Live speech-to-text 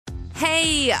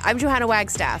Hey, I'm Johanna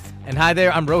Wagstaff. And hi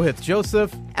there, I'm Rohith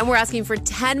Joseph. And we're asking for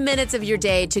 10 minutes of your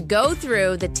day to go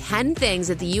through the 10 things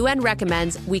that the UN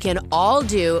recommends we can all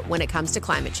do when it comes to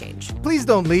climate change. Please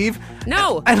don't leave.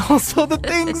 No. And also, the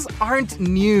things aren't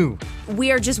new.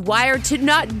 We are just wired to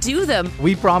not do them.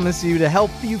 We promise you to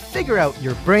help you figure out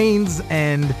your brains,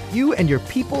 and you and your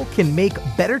people can make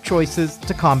better choices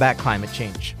to combat climate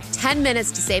change. 10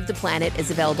 Minutes to Save the Planet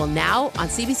is available now on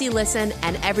CBC Listen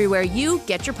and everywhere you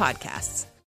get your podcasts.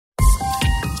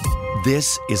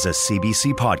 This is a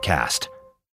CBC podcast.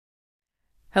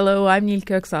 Hello, I'm Neil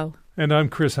Kirksall. And I'm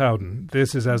Chris Howden.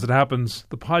 This is As It Happens,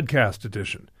 the podcast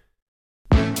edition.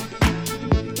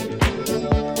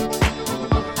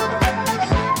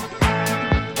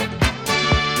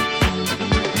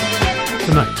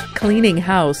 Tonight. Cleaning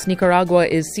house, Nicaragua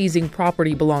is seizing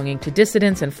property belonging to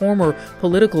dissidents and former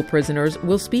political prisoners.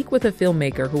 We'll speak with a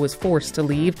filmmaker who was forced to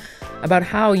leave about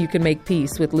how you can make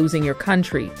peace with losing your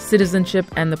country, citizenship,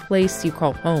 and the place you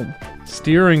call home.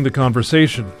 Steering the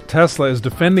conversation, Tesla is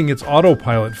defending its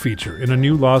autopilot feature in a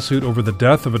new lawsuit over the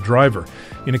death of a driver,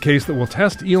 in a case that will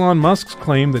test Elon Musk's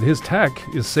claim that his tech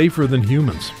is safer than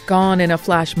humans. Gone in a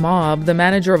flash mob, the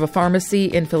manager of a pharmacy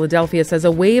in Philadelphia says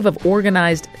a wave of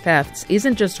organized thefts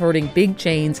isn't just hurting big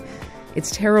chains,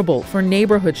 it's terrible for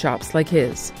neighborhood shops like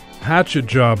his. Hatchet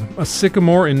job. A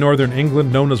sycamore in northern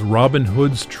England known as Robin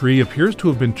Hood's tree appears to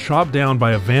have been chopped down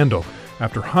by a vandal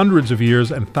after hundreds of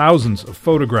years and thousands of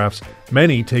photographs,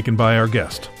 many taken by our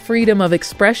guest. Freedom of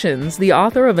expressions. The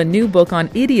author of a new book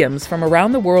on idioms from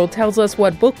around the world tells us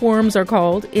what bookworms are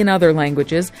called in other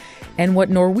languages and what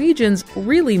Norwegians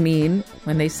really mean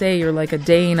when they say you're like a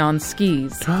Dane on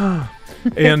skis.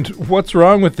 And what's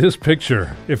wrong with this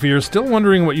picture? If you're still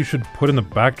wondering what you should put in the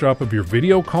backdrop of your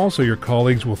video call so your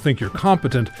colleagues will think you're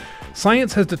competent,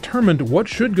 science has determined what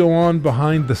should go on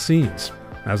behind the scenes.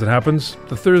 As It Happens,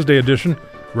 the Thursday edition,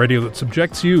 radio that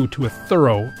subjects you to a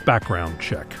thorough background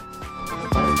check.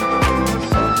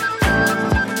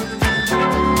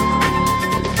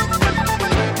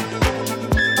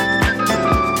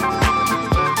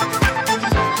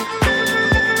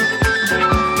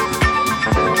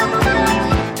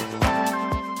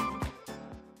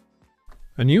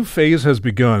 A new phase has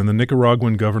begun in the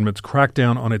Nicaraguan government's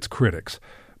crackdown on its critics.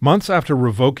 Months after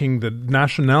revoking the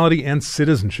nationality and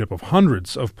citizenship of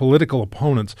hundreds of political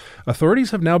opponents,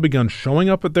 authorities have now begun showing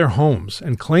up at their homes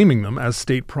and claiming them as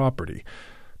state property.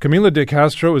 Camila de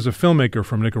Castro is a filmmaker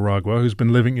from Nicaragua who's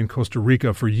been living in Costa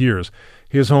Rica for years.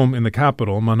 His home in the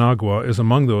capital, Managua, is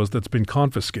among those that's been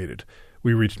confiscated.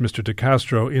 We reached Mr. de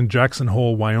Castro in Jackson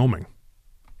Hole, Wyoming.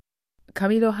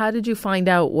 Camilo, how did you find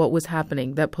out what was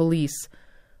happening, that police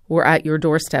were at your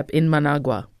doorstep in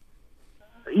Managua?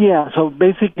 Yeah, so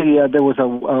basically there was a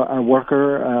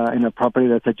worker in a property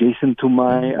that's adjacent to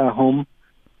my home,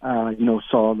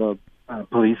 saw the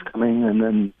police coming, and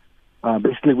then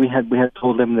basically we had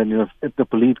told them that if the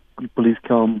police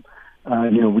come,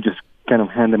 we just kind of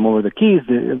hand them over the keys.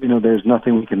 There's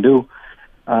nothing we can do,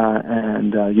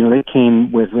 and they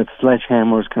came with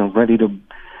sledgehammers, kind of ready to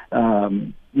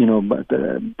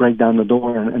break down the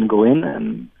door and go in.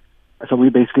 And so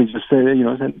we basically just said,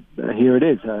 here it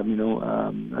is,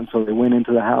 and so they went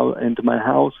into my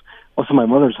house, also my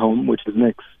mother's home, which is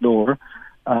next door.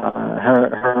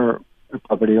 Her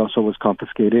property also was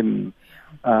confiscated, and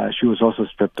she was also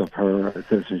stripped of her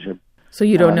citizenship. So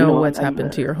you don't know what's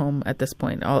happened to your home at this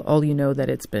point. All you know that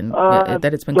it's been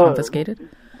confiscated.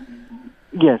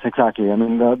 Yes, exactly. I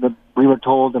mean, we were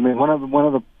told. I mean, one of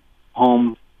the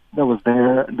homes that was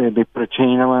there, they put a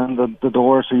chain around the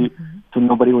door so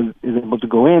nobody is able to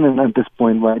go in. And at this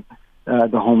point, right,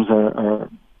 the homes are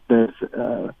they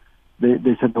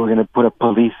said they were going to put a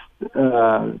police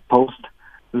post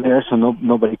there so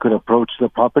nobody could approach the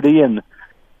property, and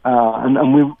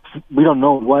we don't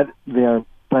know what they are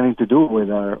planning to do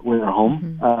with our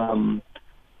home.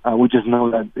 Mm-hmm. We just know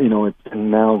that it's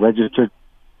now registered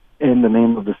in the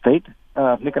name of the state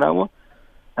of Nicaragua.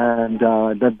 And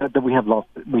that we have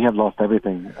lost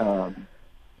everything.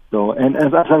 So, and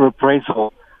as a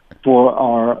reprisal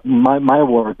for my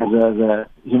work as a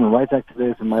human rights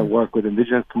activist and my work with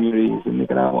indigenous communities in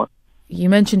Nicaragua. You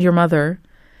mentioned your mother.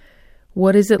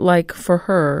 What is it like for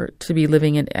her to be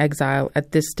living in exile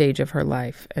at this stage of her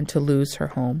life and to lose her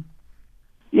home?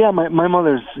 Yeah, my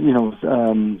mother's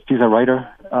she's a writer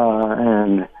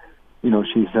and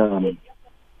she's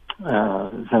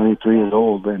 73 years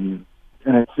old and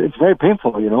it's very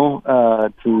painful,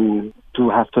 to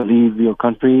have to leave your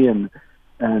country and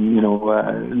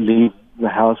leave the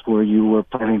house where you were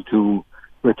planning to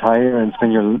retire and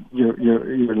spend your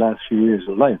last few years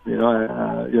of life,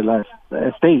 your last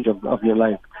stage of your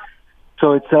life.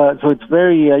 So it's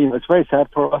very it's very sad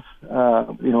for us.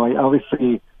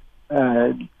 Obviously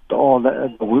all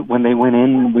that when they went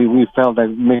in, we felt a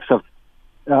mix of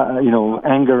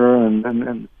anger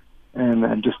and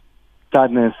just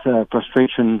sadness,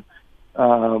 frustration.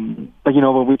 But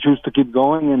we choose to keep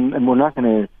going, and we're not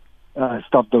going to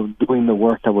stop doing the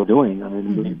work that we're doing. I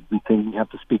mean, we think we have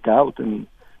to speak out and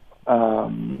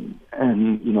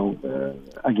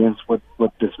against what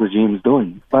this regime is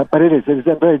doing. But it is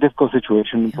a very difficult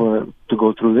situation to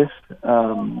go through this.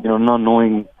 Not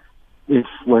knowing if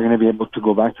we're going to be able to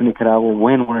go back to Nicaragua,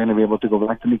 when we're going to be able to go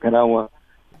back to Nicaragua.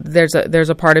 There's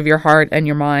a part of your heart and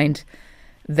your mind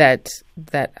that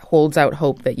holds out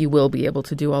hope that you will be able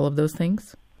to do all of those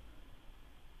things.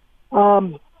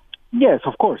 Yes,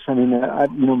 of course. I mean,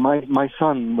 my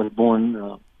son was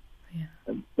born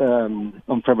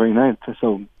on February 9th,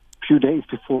 so a few days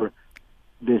before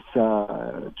this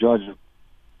judge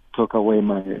took away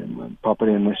my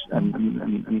property and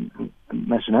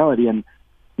nationality. And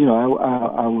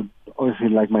I would obviously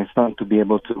like my son to be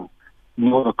able to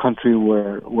know the country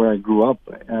where I grew up,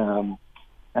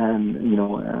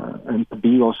 and to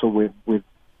be also with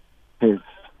his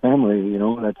family,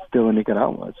 that's still in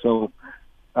Nicaragua. So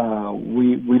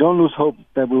we don't lose hope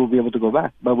that we will be able to go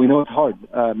back, but we know it's hard.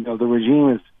 The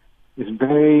regime is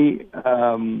very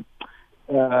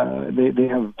they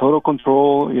have total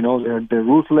control. They're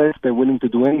ruthless. They're willing to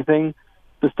do anything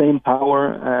to stay in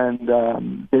power, and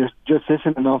there just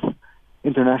isn't enough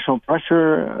international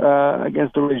pressure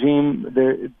against the regime.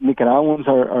 Nicaraguans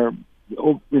are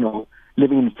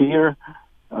living in fear,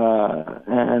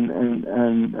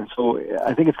 and so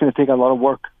I think it's going to take a lot of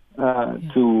work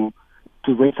to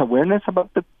raise awareness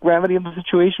about the gravity of the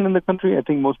situation in the country. I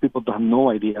think most people have no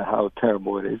idea how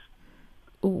terrible it is.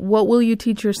 What will you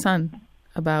teach your son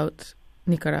about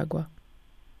Nicaragua?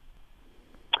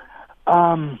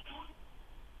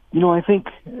 I think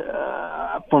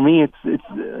for me, it's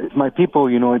my people.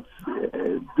 It's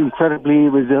incredibly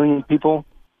resilient people.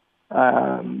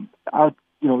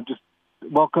 Just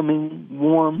welcoming,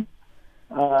 warm.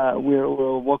 We're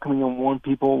welcoming and warm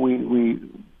people. We've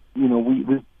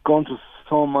gone through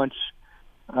so much,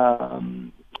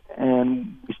 and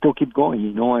we still keep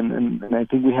going. And I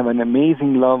think we have an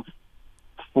amazing love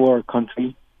for our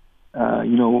country. We are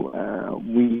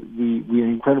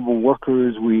incredible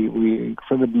workers. We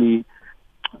incredibly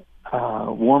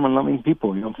warm and loving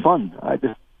people. Fun. I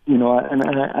just and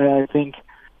I think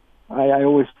I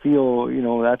always feel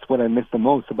that's what I miss the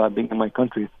most about being in my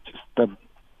country. It's just the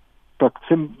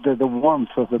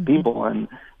warmth of the people and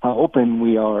how open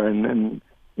we are, and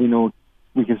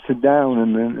we can sit down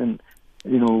and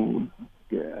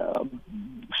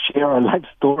share our life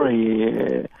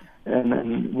story.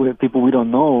 And with people we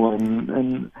don't know,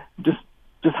 and just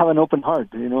have an open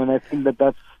heart, and I think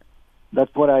that's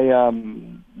what I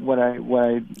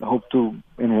hope to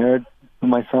inherit to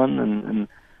my son,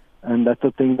 and that's the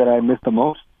thing that I miss the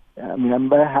most. I mean, I'm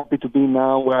very happy to be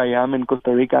now where I am in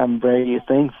Costa Rica. I'm very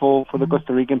thankful for the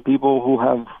Costa Rican people who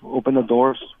have opened the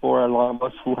doors for a lot of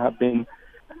us who have been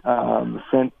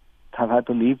have had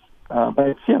to leave.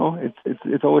 But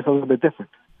it's always a little bit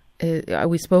different.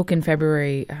 We spoke in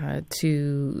February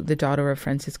to the daughter of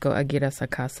Francisco Aguirre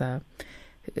Sacasa,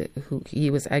 who he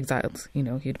was exiled.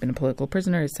 He'd been a political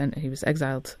prisoner. He was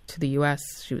exiled to the U.S.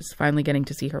 She was finally getting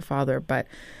to see her father, but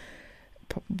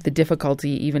the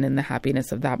difficulty, even in the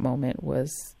happiness of that moment,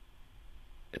 was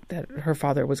that her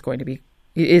father was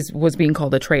being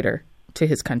called a traitor to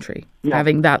his country,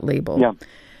 having that label. Yeah.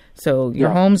 So your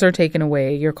homes are taken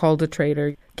away. You're called a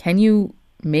traitor. Can you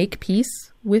make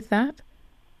peace with that?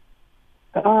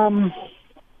 One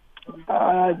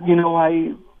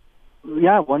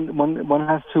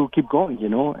has to keep going,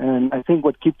 and I think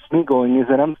what keeps me going is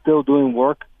that I'm still doing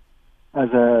work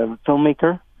as a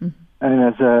filmmaker and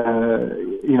as a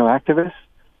activist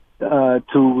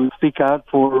to speak out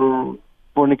for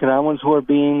Nicaraguans who are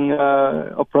being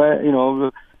oppressed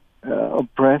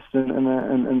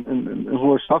and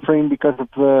who are suffering because of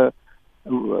the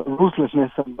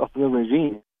ruthlessness of the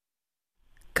regime.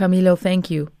 Camilo, thank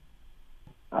you.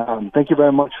 Thank you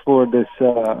very much for this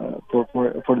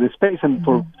for this space and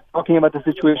for talking about the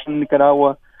situation in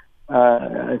Nicaragua.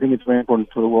 I think it's very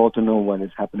important for the world to know what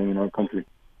is happening in our country.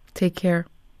 Take care.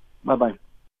 Bye-bye.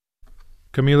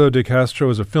 Camilo de Castro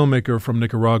is a filmmaker from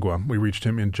Nicaragua. We reached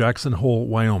him in Jackson Hole,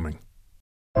 Wyoming.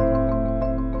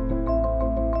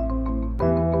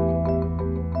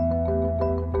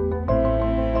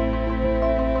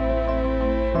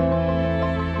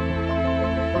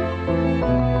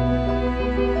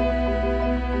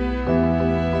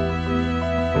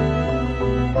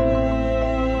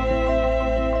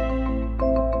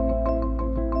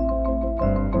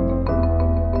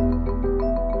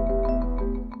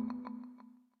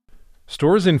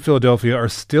 Stores in Philadelphia are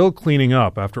still cleaning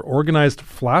up after organized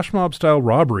flash mob-style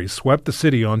robberies swept the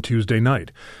city on Tuesday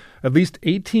night. At least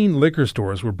 18 liquor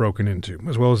stores were broken into,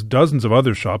 as well as dozens of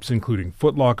other shops, including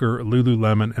Foot Locker,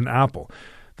 Lululemon, and Apple.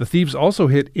 The thieves also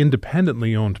hit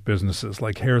independently owned businesses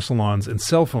like hair salons and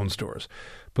cell phone stores.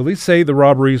 Police say the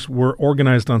robberies were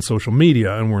organized on social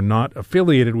media and were not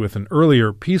affiliated with an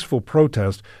earlier peaceful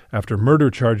protest after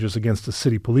murder charges against a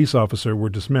city police officer were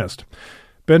dismissed.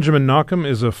 Benjamin Knockham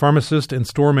is a pharmacist and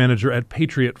store manager at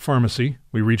Patriot Pharmacy.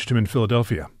 We reached him in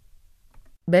Philadelphia.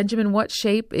 Benjamin, what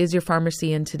shape is your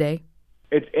pharmacy in today?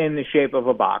 It's in the shape of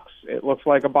a box. It looks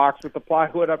like a box with the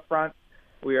plywood up front.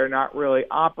 We are not really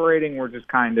operating. We're just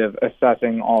kind of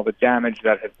assessing all the damage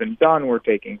that has been done. We're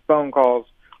taking phone calls,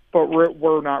 but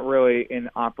we're not really in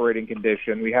operating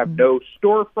condition. We have no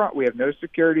storefront. We have no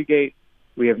security gate.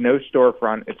 We have no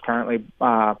storefront. It's currently,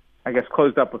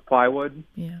 closed up with plywood.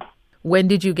 Yeah. When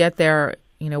did you get there?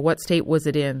 What state was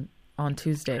it in on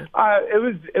Tuesday?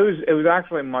 It was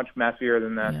actually much messier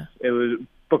than this. Yeah. It was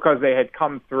because they had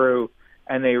come through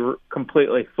and they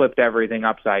completely flipped everything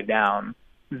upside down.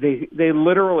 They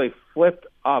literally flipped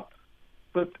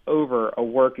over a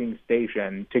working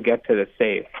station to get to the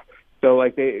safe. So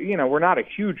we're not a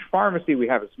huge pharmacy. We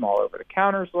have a small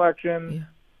over-the-counter selection,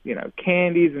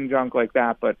 candies and junk like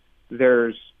that, but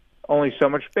there's only so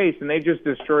much space, and they just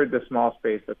destroyed the small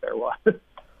space that there was.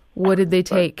 What did they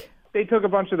take? They took a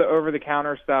bunch of the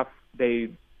over-the-counter stuff. They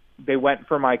went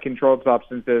for my controlled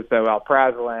substances, so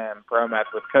alprazolam, Prometh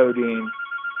with codeine,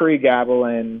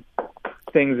 pregabalin,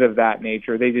 things of that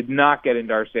nature. They did not get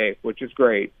into our safe, which is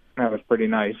great. That was pretty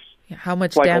nice. Yeah, how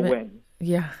much like damage? A win.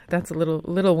 Yeah, that's a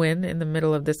little win in the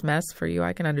middle of this mess for you.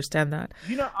 I can understand that.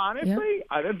 Honestly,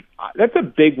 that's a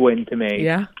big win to me.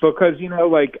 Yeah. Because,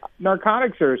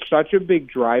 narcotics are such a big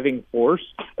driving force,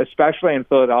 especially in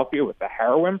Philadelphia with the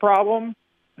heroin problem,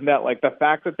 that, the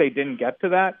fact that they didn't get to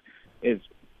that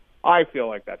I feel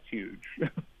like that's huge.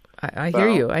 I hear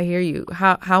you. I hear you.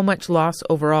 How much loss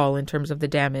overall in terms of the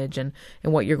damage and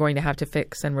what you're going to have to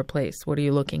fix and replace? What are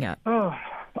you looking at? Oh,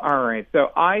 all right. So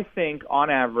I think on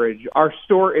average, our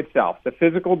store itself, the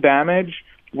physical damage,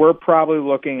 we're probably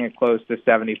looking at close to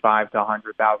 $75,000 to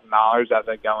 $100,000. As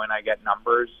I go in, I get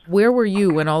numbers. Where were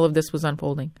you when all of this was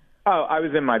unfolding? Oh, I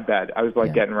was in my bed. I was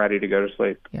getting ready to go to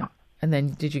sleep. Yeah. And then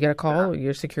did you get a call?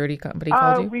 Your security company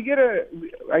called you?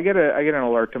 I get an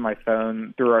alert to my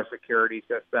phone through our security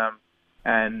system,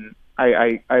 and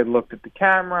I looked at the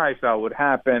camera. I saw what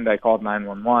happened. I called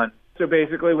 911. So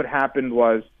basically, what happened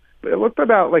was it looked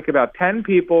about 10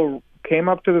 people came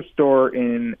up to the store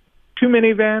in 2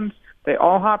 minivans. They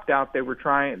all hopped out. They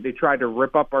tried to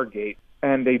rip up our gate,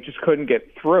 and they just couldn't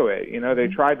get through it. They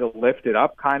tried to lift it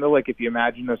up, kind of like if you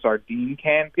imagine a sardine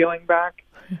can peeling back.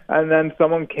 And then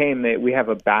someone came. We have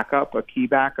a key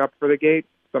backup for the gate.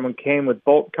 Someone came with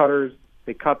bolt cutters.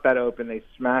 They cut that open. They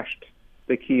smashed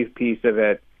the key piece of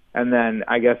it. And then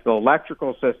I guess the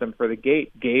electrical system for the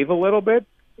gate gave a little bit.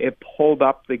 It pulled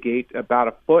up the gate about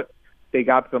a foot. They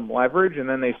got some leverage, and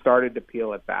then they started to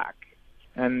peel it back.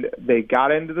 And they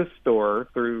got into the store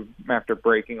after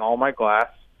breaking all my glass.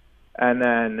 And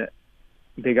then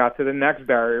they got to the next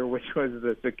barrier, which was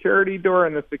the security door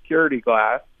and the security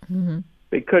glass. Mm-hmm.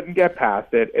 They couldn't get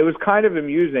past it. It was kind of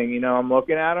amusing. I'm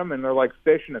looking at them, and they're like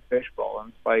fish in a fishbowl.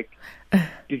 And it's like,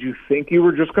 did you think you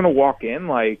were just going to walk in?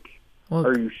 Are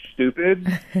you stupid?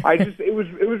 It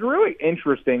was really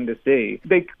interesting to see.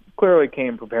 They clearly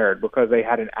came prepared because they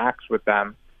had an axe with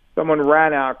them. Someone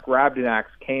ran out, grabbed an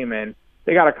axe, came in.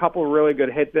 They got a couple of really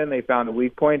good hits in. They found a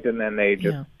weak point, and then they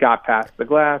just got past the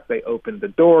glass. They opened the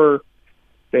door.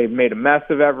 They made a mess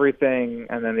of everything,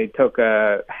 and then they took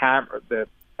a hammer, the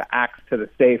axe to the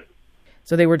safe.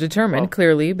 So they were determined,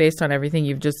 clearly, based on everything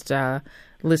you've just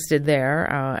listed there,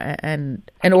 and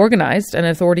organized. And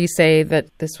authorities say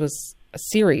that this was a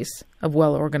series of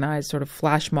well-organized sort of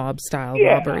flash mob-style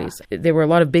robberies. There were a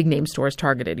lot of big-name stores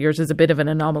targeted. Yours is a bit of an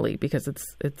anomaly because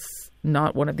it's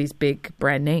not one of these big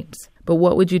brand names. But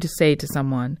what would you say to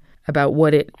someone about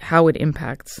how it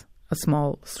impacts a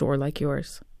small store like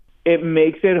yours? It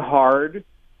makes it hard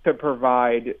to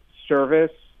provide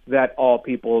service that all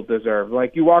people deserve.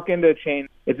 You walk into a chain,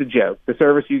 it's a joke. The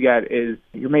service you get is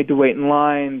you're made to wait in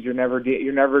lines. You're never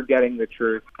getting the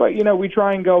truth. But we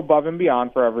try and go above and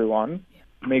beyond for everyone.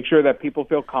 Make sure that people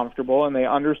feel comfortable and they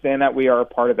understand that we are a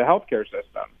part of the healthcare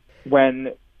system.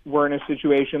 When we're in a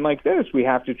situation like this, we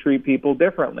have to treat people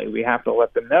differently. We have to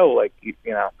let them know,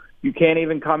 you can't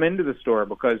even come into the store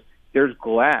because there's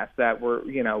glass that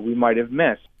we might have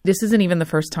missed. This isn't even the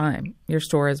first time your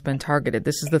store has been targeted.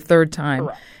 This is the third time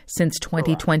since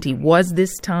 2020. Correct. Was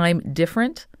this time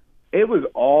different? it was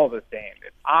all the same.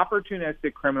 It's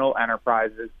opportunistic criminal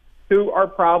enterprises who are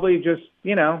probably just,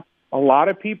 a lot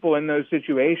of people in those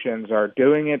situations are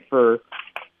doing it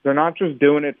they're not just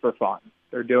doing it for fun.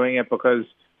 They're doing it because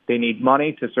they need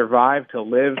money to survive, to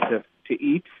live, to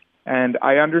eat. And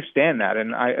I understand that.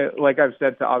 And like I've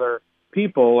said to other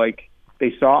people, like,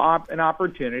 they saw an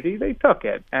opportunity, they took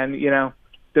it. And,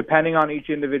 depending on each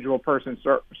individual person's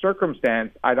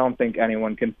circumstance, I don't think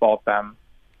anyone can fault them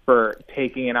for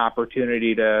taking an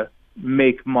opportunity to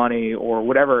make money or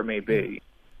whatever it may be.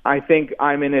 I think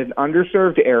I'm in an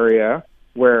underserved area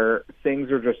where things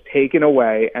are just taken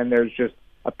away and there's just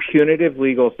a punitive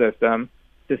legal system,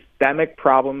 systemic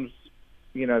problems,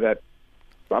 that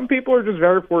some people are just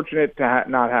very fortunate to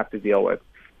not have to deal with.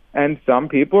 And some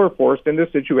people are forced into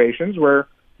situations where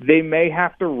they may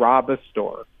have to rob a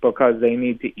store because they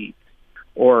need to eat,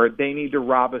 or they need to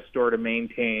rob a store to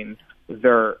maintain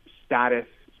their status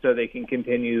so they can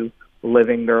continue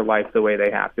living their life the way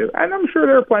they have to. And I'm sure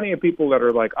there are plenty of people that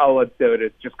are like, oh, let's do it.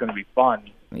 It's just going to be fun.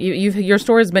 Your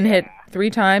store has been hit 3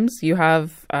 times. You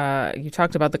have you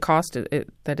talked about the cost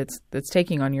that it's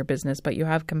taking on your business, but you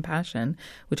have compassion,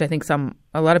 which I think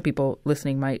a lot of people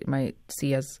listening might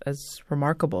see as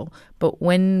remarkable. But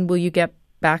when will you get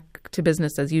back to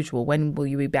business as usual? When will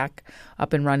you be back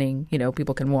up and running?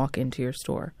 People can walk into your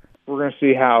store. We're going to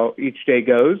see how each day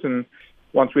goes, and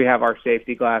once we have our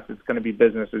safety glass, it's going to be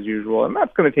business as usual. And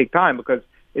that's going to take time because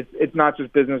it's not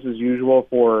just business as usual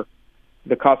for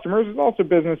the customers. It's also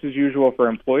business as usual for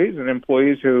employees, and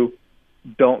employees who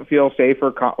don't feel safe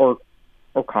or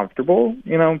comfortable.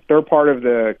 They're part of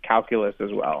the calculus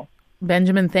as well.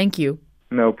 Benjamin, thank you.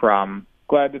 No problem.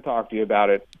 Glad to talk to you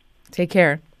about it. Take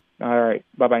care. All right.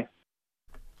 Bye-bye.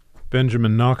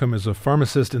 Benjamin Knockham is a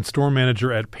pharmacist and store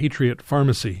manager at Patriot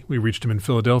Pharmacy. We reached him in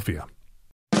Philadelphia.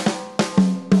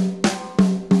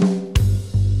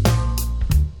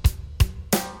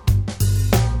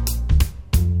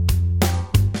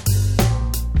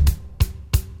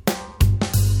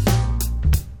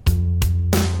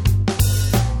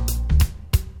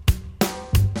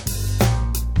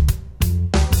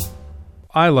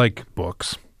 I like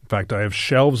books. In fact, I have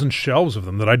shelves and shelves of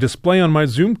them that I display on my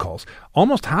Zoom calls.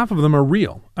 Almost half of them are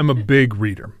real. I'm a big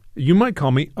reader. You might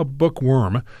call me a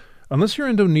bookworm, unless you're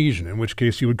Indonesian, in which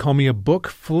case you would call me a book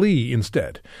flea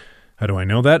instead. How do I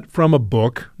know that? From a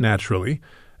book, naturally.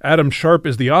 Adam Sharp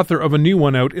is the author of a new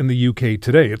one out in the UK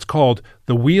today. It's called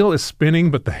The Wheel is Spinning,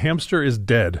 but the Hamster is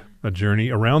Dead, a journey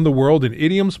around the world in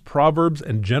idioms, proverbs,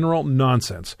 and general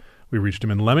nonsense. We reached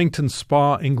him in Leamington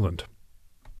Spa, England.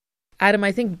 Adam,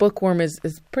 I think bookworm is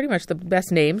pretty much the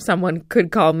best name someone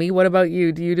could call me. What about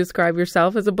you? Do you describe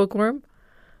yourself as a bookworm?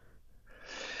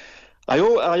 I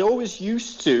always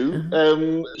used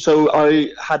to. So I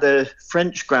had a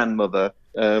French grandmother.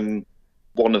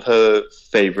 One of her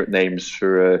favourite names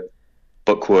for a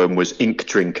bookworm was ink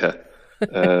drinker.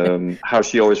 How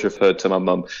she always referred to my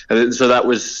mum. And so that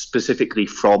was specifically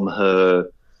from her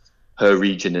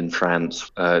region in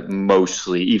France.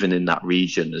 Mostly, even in that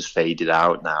region, has faded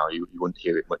out now. You wouldn't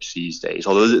hear it much these days.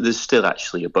 Although there's still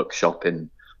actually a bookshop in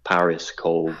Paris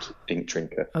called Ink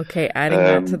Drinker. Okay, adding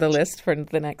that to the list for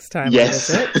the next time. Yes.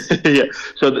 Yeah.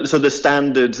 So the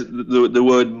standard, the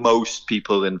word most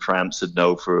people in France would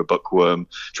know for a bookworm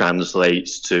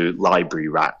translates to library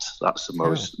rat. That's the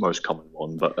most common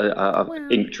one. But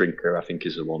Ink Drinker, I think,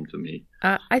 is the one for me.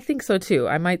 I think so too.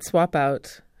 I might swap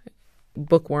out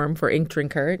bookworm for ink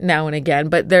drinker now and again,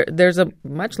 but there's a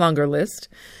much longer list.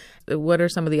 What are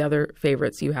some of the other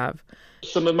favorites you have?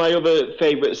 Some of my other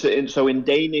favorites, so in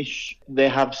Danish, they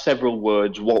have several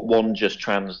words. One just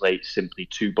translates simply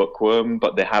to bookworm,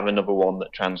 but they have another one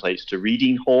that translates to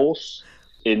reading horse.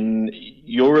 In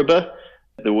Yoruba,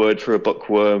 the word for a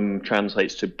bookworm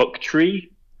translates to book tree.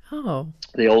 Oh.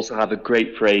 They also have a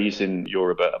great phrase in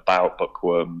Yoruba about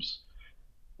bookworms,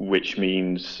 which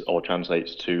means, or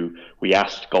translates to, we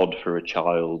asked God for a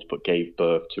child, but gave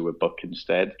birth to a book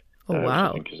instead. Oh,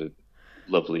 wow. Which I think is a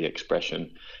lovely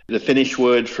expression. The Finnish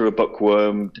word for a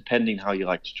bookworm, depending how you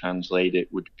like to translate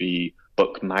it, would be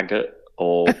book maggot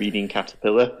or reading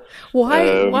caterpillar. Why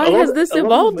has this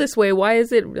evolved this way? Why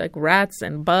is it like rats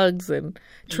and bugs and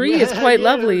tree is quite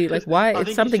lovely? Like why?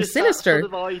 It's something sinister.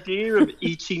 That sort of idea of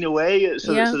eating away,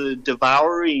 sort of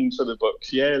devouring sort of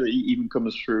books. Yeah, that even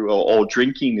comes through, or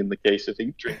drinking in the case of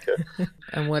Ink Drinker.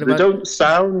 And what they about? don't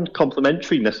sound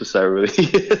complimentary necessarily.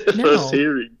 First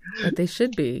hearing, but they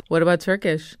should be. What about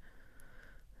Turkish?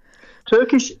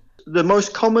 Turkish, the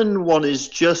most common one is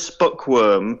just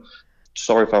bookworm.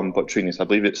 Sorry if I'm butchering this. I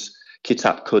believe it's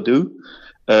kitap kudu,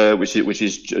 which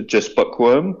is just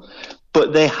bookworm.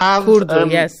 But they have...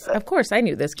 Kurdu, yes. Of course, I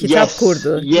knew this. Kitab yes,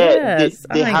 Kurdu. Yeah, yes,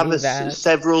 they have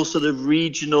several sort of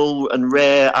regional and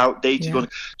rare outdated ones.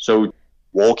 So,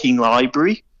 Walking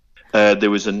Library. There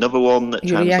was another one that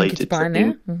translated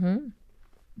to...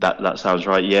 That sounds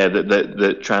right, yeah.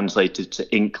 That translated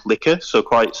to Ink Liquor, so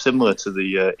quite similar to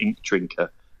the Ink Drinker.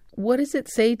 What does it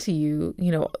say to you,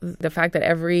 the fact that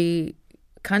every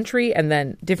country and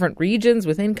then different regions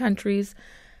within countries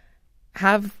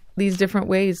have these different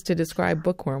ways to describe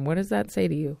bookworm? What does that say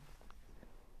to you?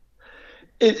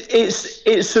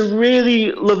 It's a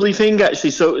really lovely thing, actually.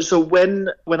 So when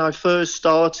I first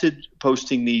started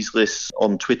posting these lists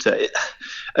on Twitter,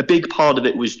 a big part of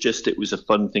it was just it was a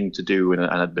fun thing to do, and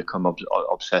I'd become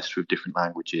obsessed with different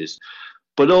languages.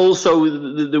 But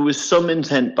also there was some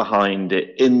intent behind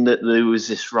it, in that there was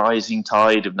this rising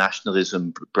tide of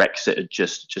nationalism. Brexit had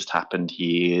just happened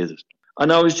here,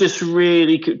 and I was just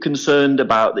really concerned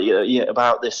about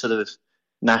about this sort of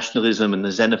nationalism and the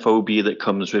xenophobia that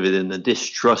comes with it, and the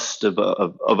distrust of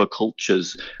other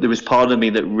cultures. There was part of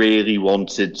me that really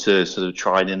wanted to sort of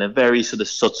try and, in a very sort of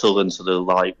subtle and sort of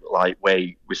light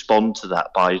way, respond to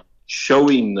that by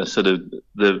showing the sort of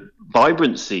the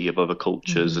vibrancy of other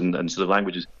cultures and sort of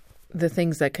languages. The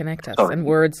things that connect us, and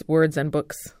words and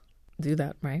books do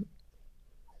that, right?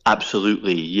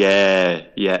 Absolutely, yeah.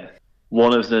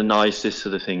 One of the nicest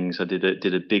sort of things, I did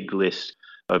a big list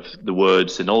of the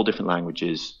words in all different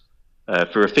languages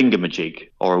for a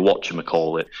thingamajig or a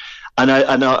whatchamacallit. And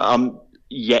I'm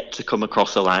yet to come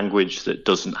across a language that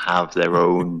doesn't have their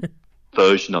own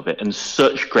version of it. And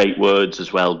such great words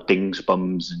as well.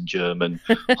 Dingsbums in German,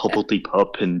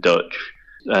 Hubbledepup in Dutch,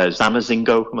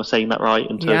 Zamazingo, am I saying that right,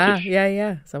 in Turkish?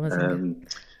 Yeah. Zamazingo.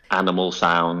 Animal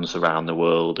sounds around the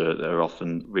world are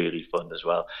often really fun as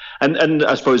well. And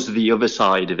I suppose the other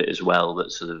side of it as well that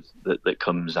sort of that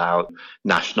comes out,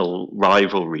 national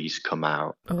rivalries come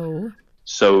out. Oh.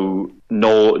 So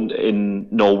in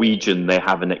Norwegian they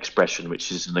have an expression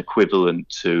which is an equivalent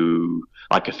to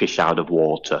like a fish out of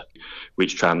water,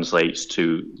 which translates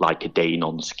to like a Dane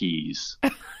on skis.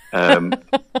 And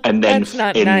then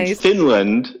in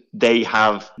Finland they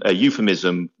have a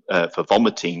euphemism for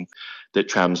vomiting that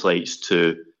translates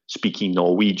to speaking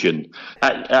Norwegian.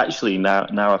 Actually, now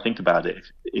I think about it,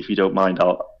 if you don't mind,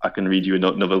 I can read you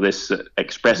another list that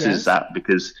expresses that,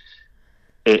 because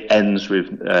it ends with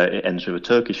a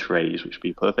Turkish phrase, which would be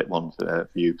a perfect one for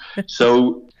you.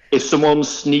 So, if someone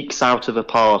sneaks out of a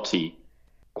party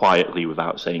quietly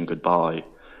without saying goodbye,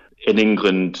 in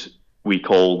England we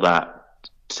call that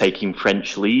taking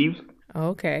French leave.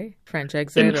 Okay, French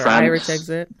exit or Irish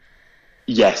exit.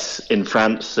 Yes, in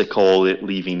France they call it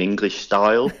leaving English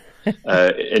style.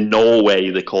 In Norway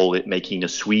they call it making a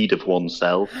Swede of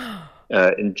oneself.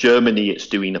 In Germany it's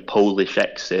doing a Polish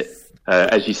exit.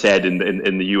 As you said, in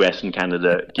the US and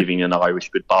Canada, giving an Irish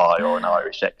goodbye or an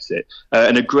Irish exit.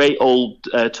 And a great old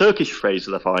Turkish phrase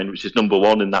that I find, which is number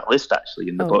one in that list actually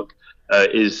in the book,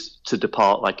 is to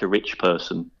depart like a rich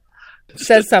person.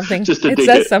 Says something. It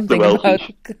says something about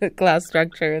class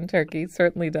structure in Turkey.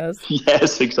 Certainly does.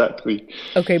 Yes, exactly.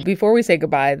 Okay, before we say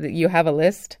goodbye, you have a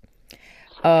list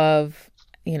of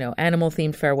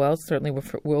animal-themed farewells. Certainly,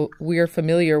 we're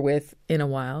familiar with in a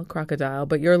while crocodile,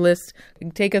 but your list,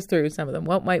 take us through some of them.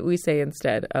 What might we say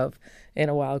instead of in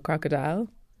a while crocodile?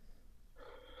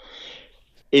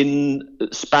 In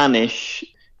Spanish,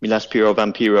 mi aspiro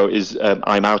vampiro is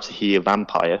I'm out of here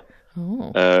vampire.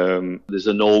 Oh. There's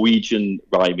a Norwegian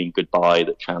rhyming goodbye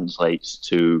that translates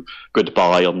to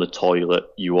goodbye on the toilet,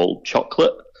 you old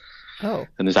chocolate. Oh.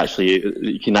 And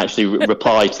you can actually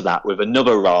reply to that with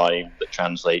another rhyme that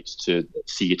translates to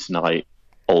see you tonight,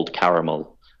 old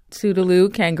caramel.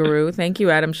 Toodaloo, kangaroo. Thank you,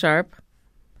 Adam Sharp.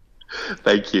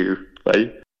 Thank you.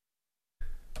 Bye.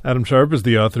 Adam Sharp is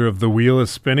the author of The Wheel is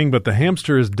Spinning, but the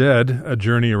Hamster is Dead, a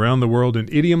journey around the world in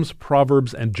idioms,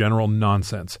 proverbs, and general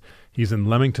nonsense. He's in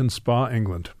Leamington Spa,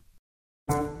 England.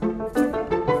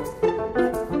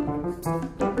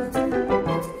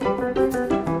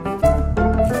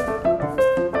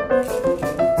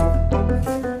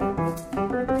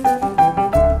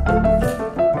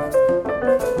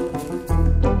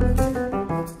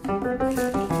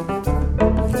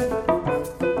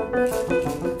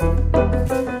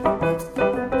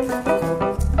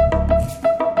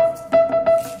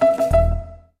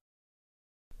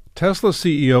 Tesla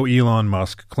CEO Elon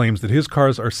Musk claims that his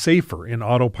cars are safer in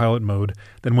autopilot mode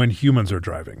than when humans are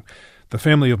driving. The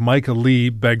family of Micah Lee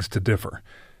begs to differ.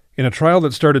 In a trial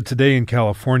that started today in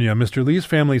California, Mr. Lee's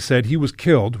family said he was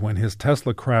killed when his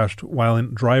Tesla crashed while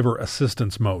in driver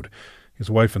assistance mode. His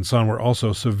wife and son were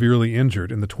also severely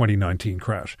injured in the 2019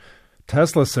 crash.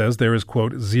 Tesla says there is,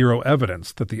 quote, zero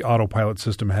evidence that the autopilot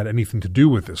system had anything to do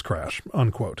with this crash,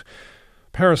 unquote.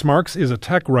 Paris Marx is a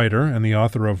tech writer and the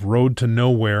author of Road to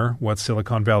Nowhere, What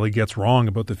Silicon Valley Gets Wrong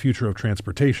About the Future of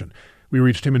Transportation. We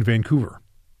reached him in Vancouver.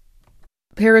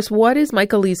 Paris, what is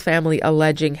Michael Lee's family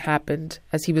alleging happened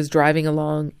as he was driving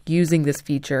along using this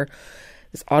feature,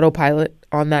 this autopilot,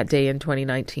 on that day in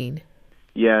 2019?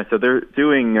 Yeah, so they're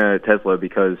suing Tesla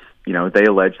because, they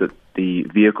allege that the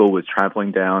vehicle was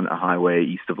traveling down a highway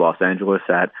east of Los Angeles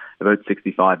at about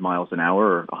 65 miles an hour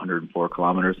or 104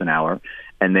 kilometers an hour.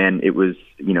 And then it was,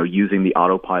 using the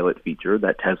autopilot feature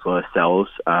that Tesla sells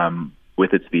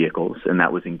with its vehicles, and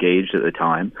that was engaged at the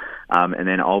time. And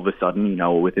then all of a sudden,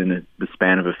 within the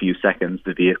span of a few seconds,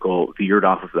 the vehicle veered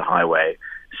off of the highway,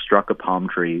 struck a palm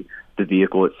tree. The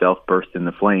vehicle itself burst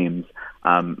into flames.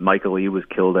 Michael Lee was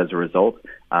killed as a result,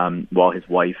 while his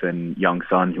wife and young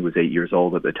son, who was 8 years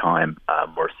old at the time,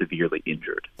 were severely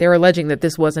injured. They're alleging that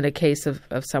this wasn't a case of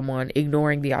someone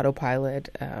ignoring the autopilot,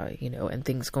 and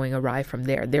things going awry from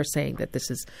there. They're saying that this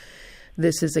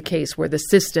is a case where the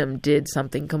system did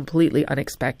something completely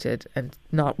unexpected and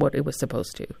not what it was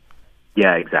supposed to.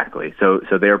 Yeah, exactly. So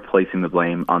they're placing the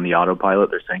blame on the autopilot.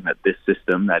 They're saying that this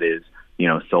system that is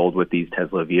sold with these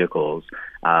Tesla vehicles,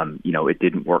 it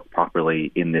didn't work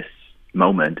properly in this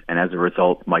moment. And as a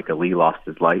result, Michael Lee lost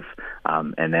his life.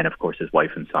 And then, of course, his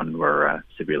wife and son were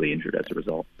severely injured as a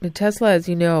result. Tesla, as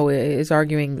you know, is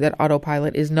arguing that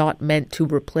autopilot is not meant to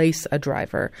replace a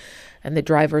driver and that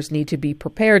drivers need to be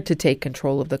prepared to take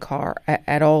control of the car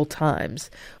at all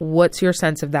times. What's your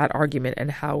sense of that argument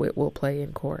and how it will play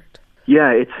in court?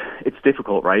 Yeah, it's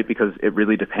difficult, right? Because it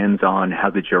really depends on how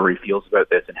the jury feels about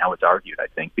this and how it's argued, I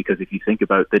think. Because if you think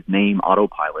about the name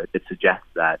autopilot, it suggests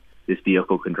that this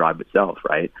vehicle can drive itself,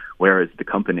 right? Whereas the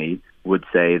company would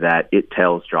say that it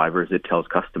tells drivers, it tells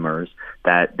customers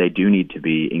that they do need to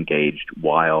be engaged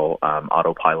while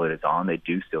autopilot is on. They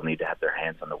do still need to have their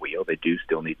hands on the wheel. They do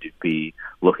still need to be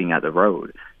looking at the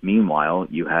road. Meanwhile,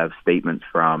 you have statements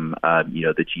from,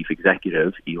 the chief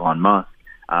executive, Elon Musk,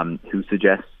 who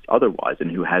suggests otherwise and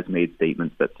who has made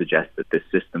statements that suggest that this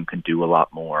system can do a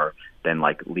lot more than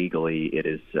legally it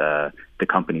is the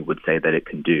company would say that it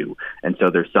can do. And so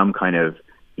there's some kind of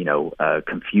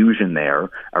confusion there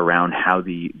around how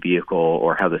the vehicle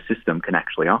or how the system can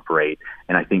actually operate.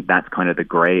 And I think that's kind of the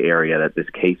gray area that this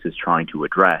case is trying to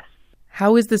address.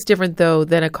 How is this different, though,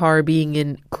 than a car being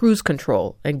in cruise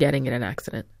control and getting in an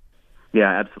accident? Yeah,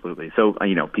 absolutely. So,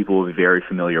 people will be very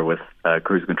familiar with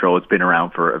cruise control. It's been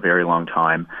around for a very long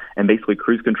time. And basically,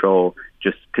 cruise control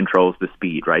just controls the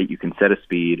speed, right? You can set a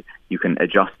speed, you can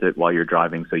adjust it while you're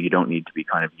driving, so you don't need to be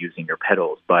kind of using your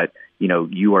pedals. But,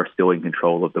 you are still in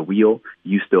control of the wheel.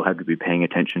 You still have to be paying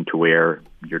attention to where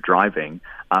you're driving.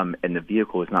 And the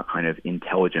vehicle is not kind of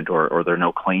intelligent, or there are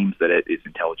no claims that it is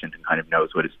intelligent and kind of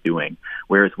knows what it's doing.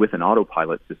 Whereas with an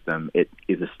autopilot system, it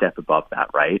is a step above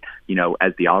that, right?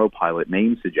 As the autopilot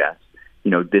name suggests,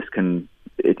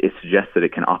 it suggests that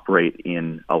it can operate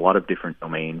in a lot of different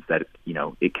domains, that,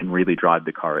 it can really drive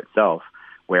the car itself.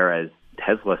 Whereas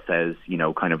Tesla says,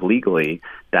 kind of legally,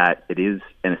 that it is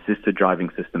an assisted driving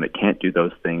system. It can't do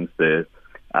those things. The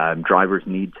drivers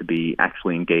need to be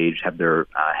actually engaged, have their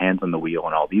hands on the wheel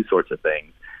and all these sorts of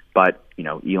things. But,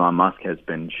 Elon Musk has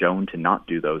been shown to not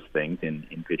do those things in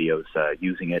videos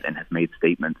using it, and has made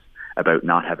statements about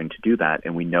not having to do that.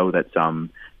 And we know that some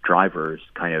drivers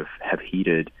kind of have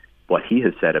heeded what he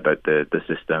has said about the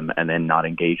system and then not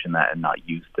engaged in that and not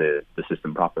used the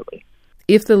system properly.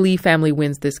 If the Lee family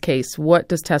wins this case, what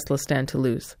does Tesla stand to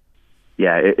lose?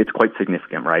 Yeah, it's quite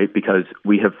significant, right? Because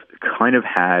we have kind of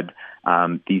had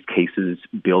these cases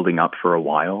building up for a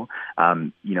while,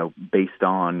 based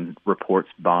on reports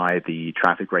by the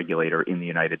traffic regulator in the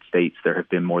United States. There have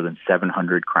been more than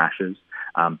 700 crashes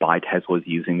by Teslas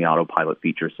using the autopilot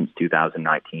feature since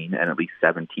 2019, and at least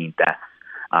 17 deaths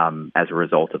as a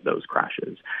result of those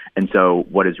crashes. And so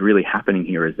what is really happening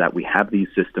here is that we have these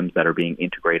systems that are being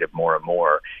integrated more and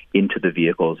more into the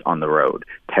vehicles on the road.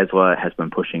 Tesla has been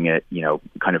pushing it,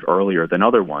 kind of earlier than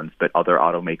other ones, but other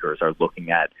automakers are looking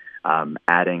at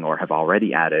adding or have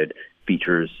already added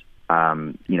features,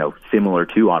 similar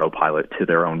to autopilot to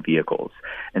their own vehicles.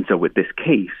 And so with this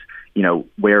case,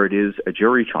 where it is a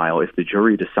jury trial, if the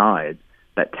jury decides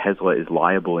that Tesla is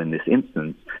liable in this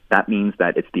instance, that means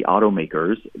that it's the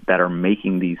automakers that are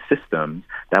making these systems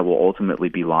that will ultimately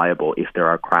be liable if there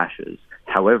are crashes.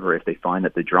 However, if they find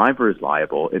that the driver is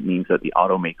liable, it means that the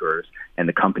automakers and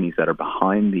the companies that are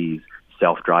behind these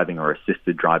self-driving or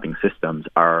assisted driving systems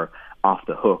are off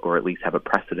the hook, or at least have a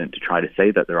precedent to try to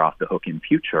say that they're off the hook in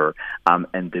future,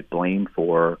 and the blame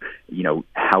for,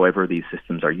 however these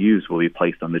systems are used will be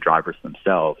placed on the drivers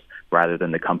themselves rather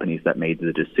than the companies that made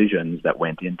the decisions that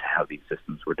went into how these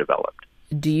systems were developed.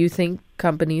 Do you think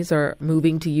companies are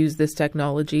moving to use this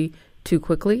technology too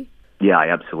quickly? Yeah, I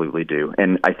absolutely do.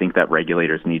 And I think that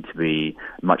regulators need to be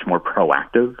much more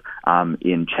proactive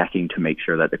in checking to make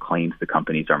sure that the claims the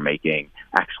companies are making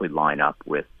actually line up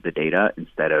with the data,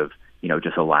 instead of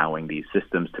just allowing these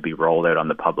systems to be rolled out on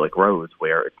the public roads,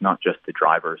 where it's not just the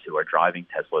drivers who are driving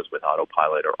Teslas with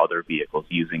autopilot or other vehicles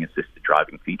using assisted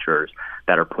driving features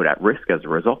that are put at risk as a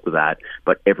result of that,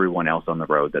 but everyone else on the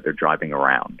road that they're driving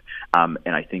around.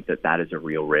 And I think that is a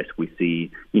real risk. We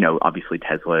see, obviously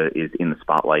Tesla is in the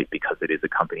spotlight because it is a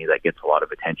company that gets a lot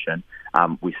of attention.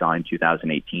 We saw in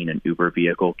 2018 an Uber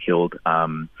vehicle killed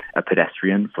a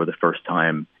pedestrian for the first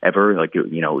time ever. It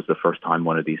was the first time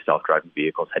one of these self-driving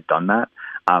vehicles had done that.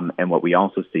 And what we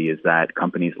also see is that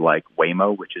companies like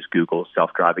Waymo, which is Google's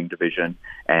self-driving division,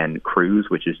 and Cruise,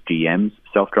 which is GM's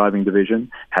self-driving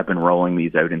division, have been rolling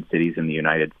these out in cities in the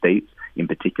United States, in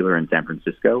particular in San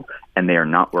Francisco, and they are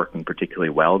not working particularly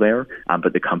well there,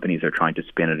 but the companies are trying to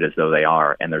spin it as though they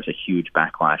are, and there's a huge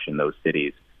backlash in those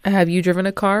cities. Have you driven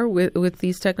a car with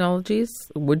these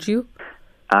technologies? Would you?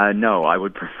 No, I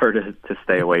would prefer to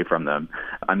stay away from them.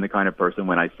 I'm the kind of person,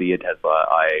 when I see a Tesla,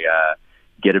 I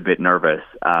get a bit nervous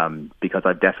because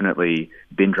I've definitely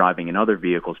been driving in other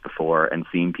vehicles before and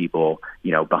seen people,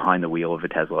 behind the wheel of a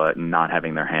Tesla not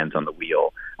having their hands on the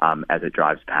wheel as it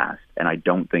drives past. And I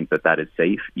don't think that is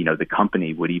safe. The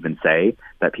company would even say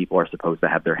that people are supposed to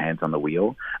have their hands on the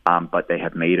wheel, but they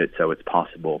have made it so it's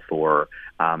possible for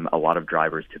a lot of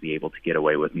drivers to be able to get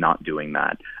away with not doing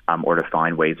that, or to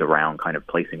find ways around kind of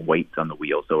placing weights on the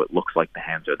wheel so it looks like the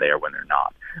hands are there when they're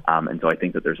not. And so I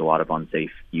think that there's a lot of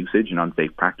unsafe usage and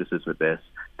unsafe practices with this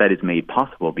that is made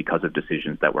possible because of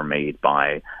decisions that were made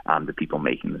by the people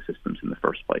making the systems in the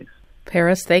first place.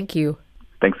 Paris, thank you.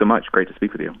 Thanks so much. Great to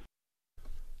speak with you.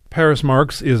 Paris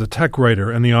Marks is a tech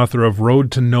writer and the author of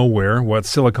Road to Nowhere, What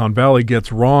Silicon Valley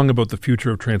Gets Wrong About the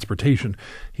Future of Transportation.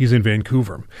 He's in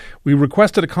Vancouver. We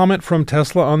requested a comment from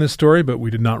Tesla on this story, but we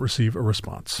did not receive a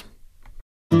response.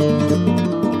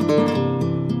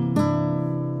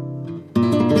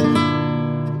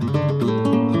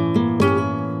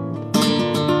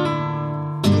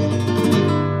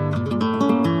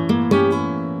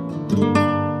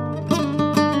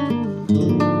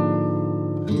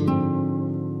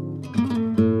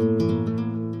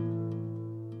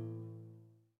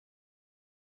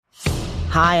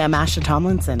 Hi, I'm Asha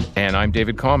Tomlinson. And I'm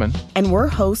David Common. And we're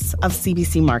hosts of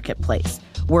CBC Marketplace.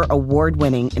 We're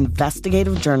award-winning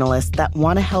investigative journalists that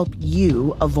want to help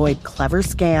you avoid clever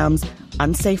scams,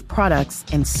 unsafe products,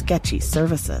 and sketchy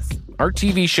services. Our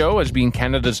TV show has been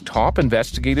Canada's top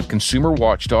investigative consumer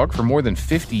watchdog for more than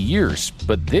 50 years.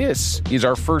 But this is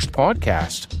our first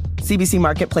podcast. CBC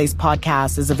Marketplace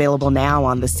podcast is available now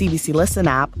on the CBC Listen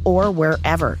app or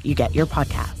wherever you get your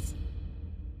podcasts.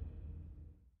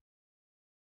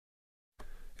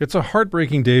 It's a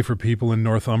heartbreaking day for people in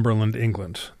Northumberland,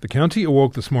 England. The county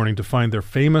awoke this morning to find their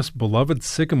famous, beloved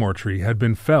sycamore tree had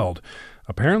been felled,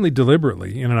 apparently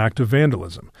deliberately, in an act of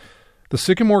vandalism. The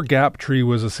Sycamore Gap tree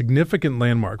was a significant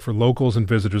landmark for locals and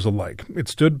visitors alike. It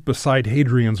stood beside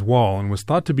Hadrian's Wall and was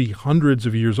thought to be hundreds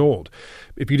of years old.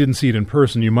 If you didn't see it in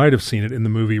person, you might have seen it in the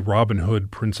movie Robin Hood,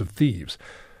 Prince of Thieves.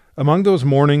 Among those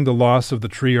mourning the loss of the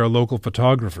tree are local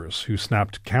photographers who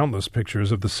snapped countless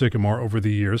pictures of the sycamore over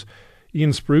the years.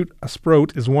 Ian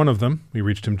Sprout is one of them. We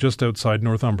reached him just outside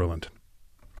Northumberland.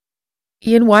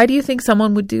 Ian, why do you think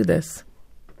someone would do this?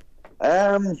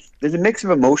 There's a mix of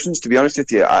emotions, to be honest with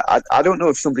you. I don't know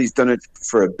if somebody's done it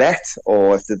for a bet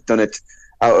or if they've done it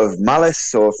out of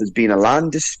malice or if there's been a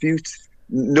land dispute.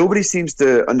 Nobody seems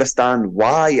to understand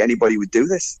why anybody would do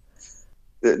this.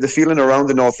 The feeling around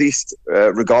the Northeast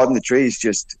regarding the tree is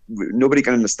just, nobody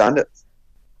can understand it.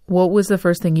 What was the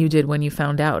first thing you did when you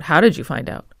found out? How did you find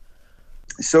out?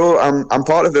 So I'm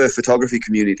part of a photography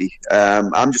community.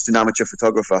 I'm just an amateur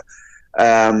photographer.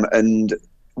 And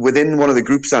within one of the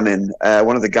groups I'm in,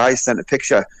 one of the guys sent a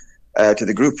picture to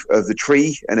the group of the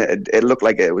tree, and it looked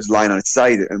like it was lying on its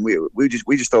side. And we just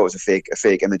thought it was a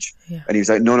fake image. Yeah. And he was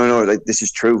like, no, like, this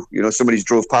is true. Somebody's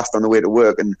drove past on the way to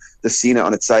work and they've seen it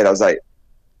on its side. I was like,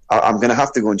 I'm going to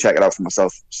have to go and check it out for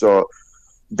myself. So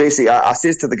basically, I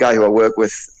says to the guy who I work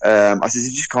with, I says,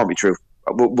 it just can't be true.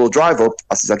 We'll drive up.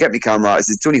 I says, I'll get my camera. I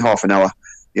says, it's only half an hour.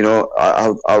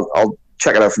 I'll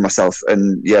check it out for myself.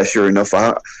 And yeah, sure enough,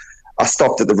 I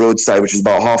stopped at the roadside, which is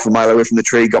about half a mile away from the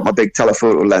tree, got my big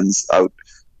telephoto lens out,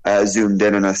 zoomed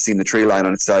in and I seen the tree lying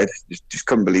on its side. Just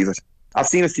couldn't believe it. I've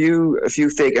seen a few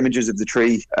fake images of the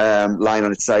tree lying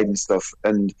on its side and stuff,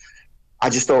 and I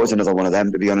just thought it was another one of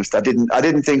them. To be honest, I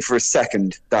didn't think for a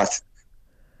second that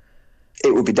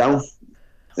it would be down.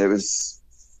 It was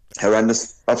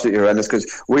horrendous, absolutely horrendous. Because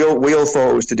we all thought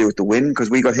it was to do with the wind, because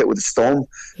we got hit with a storm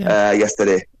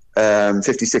yesterday,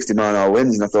 50, 60 mile an hour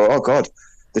winds, and I thought, oh God,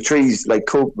 the trees like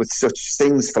cope with such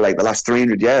things for like the last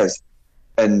 300 years,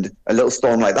 and a little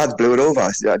storm like that blew it over.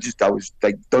 I was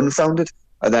like dumbfounded.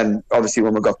 And then, obviously,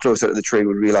 when we got closer to the tree,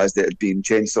 we realised it had been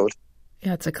chainsawed.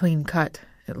 Yeah, it's a clean cut,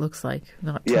 it looks like,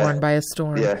 not torn by a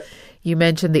storm. Yeah. You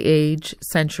mentioned the age,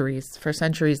 centuries. For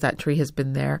centuries, that tree has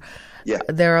been there. Yeah.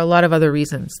 There are a lot of other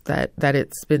reasons that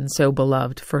it's been so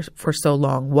beloved for so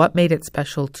long. What made it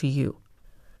special to you?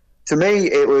 To me,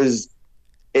 it was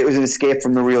an escape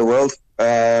from the real world.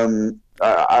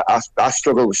 I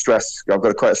struggle with stress. I've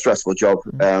got quite a stressful job.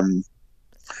 Mm-hmm.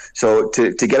 So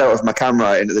to get out of my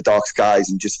camera into the dark skies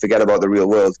and just forget about the real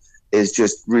world is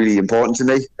just really important to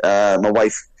me. My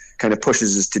wife kind of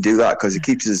pushes us to do that because it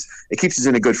keeps us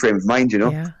in a good frame of mind, you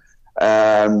know. Yeah.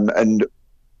 And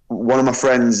one of my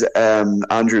friends,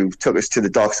 Andrew, took us to the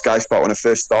dark sky spot when I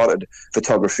first started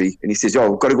photography, and he says,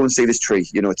 "Oh, we've got to go and see this tree.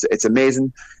 You know, it's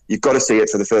amazing. You've got to see it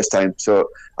for the first time." So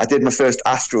I did my first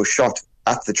astro shot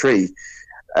at the tree.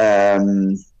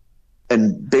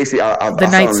 And basically, the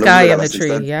night sky and the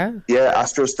tree, yeah,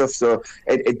 astro stuff. So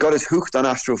it got us hooked on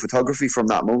astrophotography from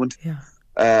that moment,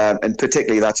 and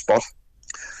particularly that spot.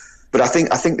 But I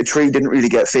think the tree didn't really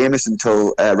get famous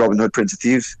until Robin Hood, Prince of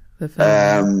Thieves.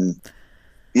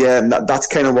 Yeah, and that's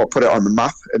kind of what put it on the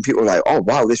map, and people were like, "Oh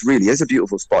wow, this really is a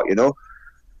beautiful spot," you know.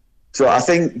 So I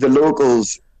think the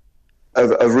locals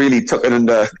have really took it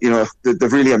under, you know,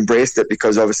 they've really embraced it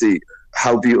because obviously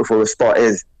how beautiful the spot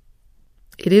is.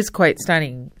 It is quite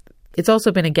stunning. It's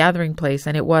also been a gathering place,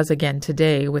 and it was again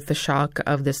today with the shock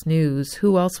of this news.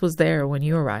 Who else was there when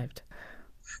you arrived?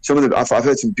 I've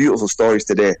heard some beautiful stories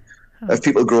today of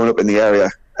people growing up in the area.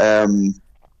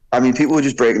 I mean, people were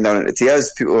just breaking down into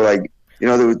tears. People were like, you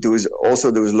know, there was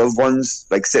loved ones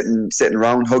like sitting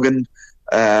around hugging,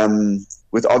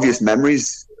 with obvious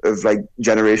memories of like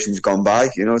generations gone by.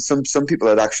 You know, some people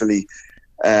had actually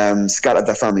scattered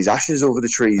their family's ashes over the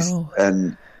trees,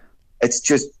 and it's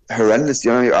just horrendous.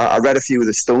 You know, I read a few of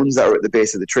the stones that are at the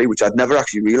base of the tree, which I'd never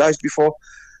actually realised before.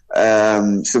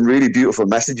 Some really beautiful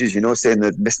messages, you know, saying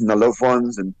they're missing their loved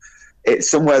ones, and it's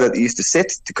somewhere that they used to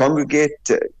sit, to congregate,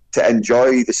 to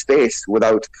enjoy the space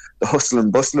without the hustle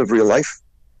and bustle of real life.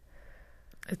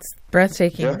 It's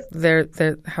breathtaking. Yeah.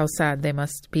 They're how sad they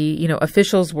must be. You know,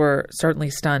 officials were certainly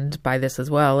stunned by this as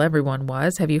well. Everyone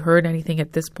was. Have you heard anything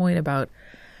at this point about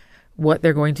what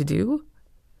they're going to do?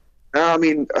 I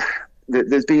mean,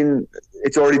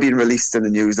 it's already been released in the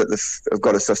news that they've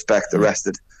got a suspect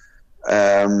arrested.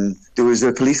 There was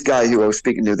a police guy who I was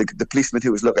speaking to, the policeman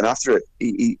who was looking after it.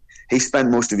 He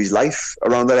spent most of his life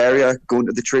around that area going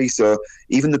to the tree. So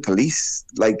even the police,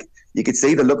 like, you could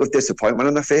see the look of disappointment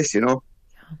on their face, you know?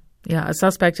 Yeah, a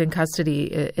suspect in custody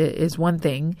is one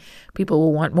thing. People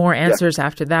will want more answers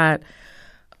after that.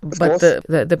 But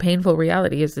the painful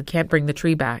reality is they can't bring the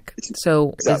tree back.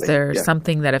 So is there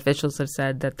something that officials have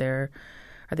said that are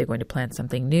they going to plant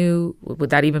something new? Would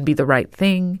that even be the right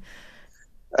thing?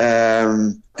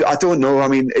 I don't know. I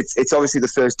mean, it's obviously the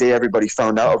first day everybody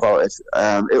found out about it.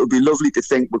 It would be lovely to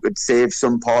think we could save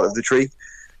some part of the tree,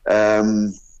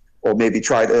 or maybe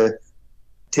try to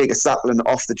take a sapling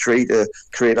off the tree to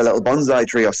create a little bonsai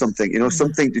tree or something, you know,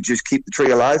 something to just keep the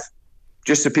tree alive,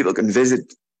 just so people can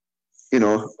visit, you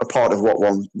know, a part of what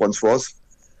one once was.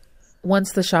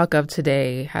 Once the shock of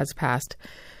today has passed,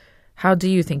 how do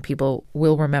you think people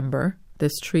will remember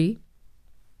this tree?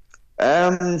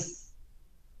 I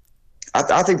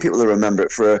think people will remember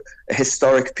it for a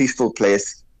historic, peaceful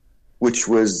place, which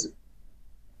was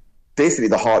basically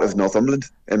the heart of Northumberland,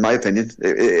 in my opinion.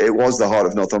 It was the heart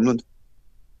of Northumberland.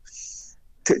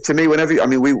 To me,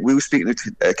 we were speaking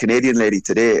to a Canadian lady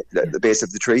today at the base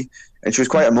of the tree, and she was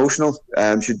quite emotional.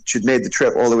 She'd made the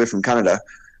trip all the way from Canada,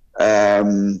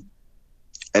 and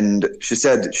she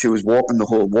said she was walking the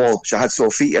whole wall. She had sore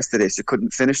feet yesterday, so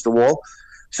couldn't finish the wall.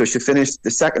 So she finished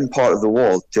the second part of the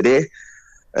wall today,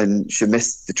 and she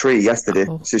missed the tree yesterday.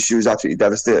 So she was absolutely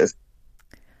devastated.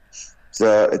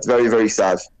 So it's very, very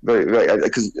sad. Very, very,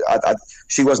 because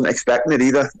she wasn't expecting it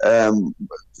either.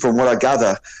 From what I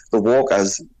gather, the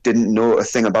walkers didn't know a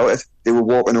thing about it. They were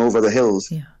walking over the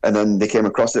hills, and then they came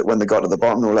across it when they got to the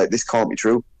bottom. They were like, "This can't be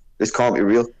true. This can't be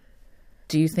real."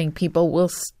 Do you think people will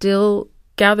still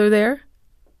gather there?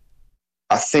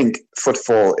 I think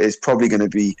footfall is probably going to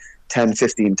be 10,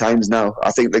 15 times now.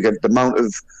 I think the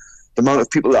amount of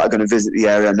people that are going to visit the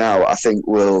area now, I think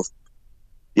will,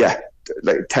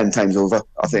 like 10 times over.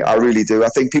 I really do. I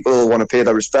think people will want to pay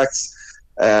their respects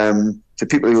to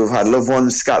people who have had loved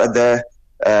ones scattered there,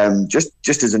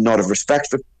 just as a nod of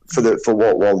respect for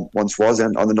what once was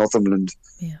on the Northumberland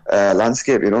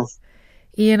landscape,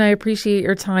 Ian, I appreciate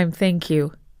your time. Thank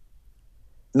you.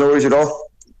 No worries at all.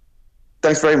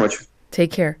 Thanks very much.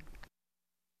 Take care.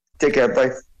 Take care.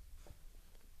 Bye.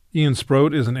 Ian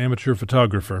Sproat is an amateur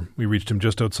photographer. We reached him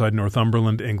just outside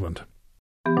Northumberland, England.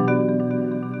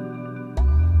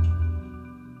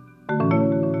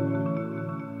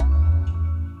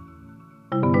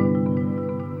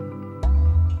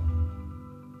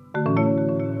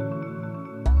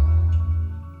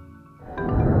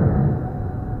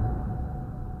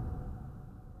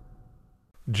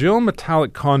 Jill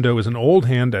Metallic Kondo is an old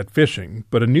hand at fishing,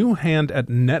 but a new hand at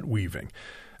net weaving.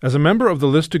 As a member of the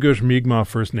Listuguj Mi'kmaq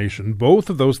First Nation, both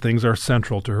of those things are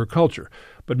central to her culture.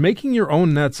 But making your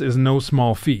own nets is no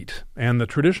small feat, and the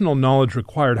traditional knowledge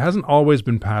required hasn't always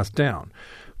been passed down.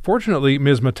 Fortunately,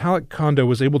 Ms. Metallic Kondo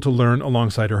was able to learn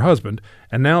alongside her husband,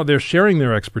 and now they're sharing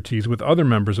their expertise with other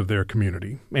members of their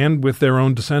community and with their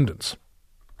own descendants.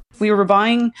 We were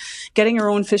getting our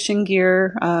own fishing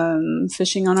gear,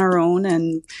 fishing on our own,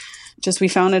 and we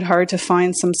found it hard to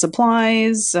find some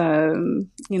supplies,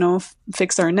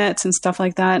 fix our nets and stuff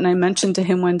like that. And I mentioned to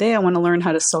him one day, I want to learn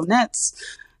how to sew nets,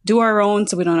 do our own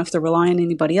so we don't have to rely on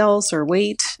anybody else or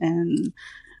wait. And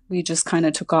we just kind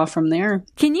of took off from there.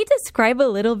 Can you describe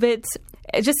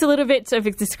just a little bit of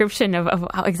a description of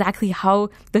how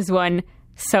does one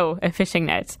sew a fishing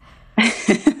net?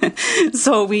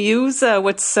 So we use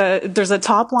there's a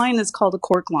top line that's called a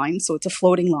cork line, so it's a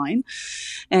floating line,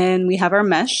 and we have our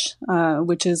mesh,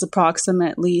 which is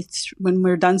approximately when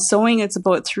we're done sewing, it's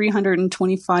about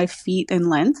 325 feet in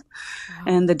length. Wow.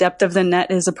 And the depth of the net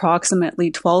is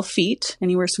approximately 12 feet,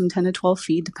 anywhere from 10 to 12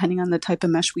 feet, depending on the type of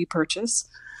mesh we purchase.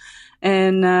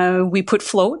 And we put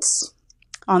floats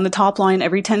on the top line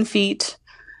every 10 feet,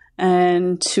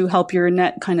 and to help your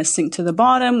net kind of sink to the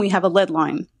bottom, we have a lead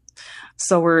line.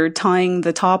 So we're tying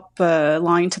the top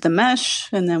line to the mesh,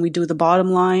 and then we do the bottom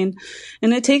line.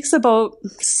 And it takes about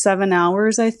 7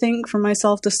 hours, I think, for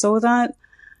myself to sew that.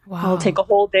 Wow. I'll take a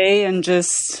whole day and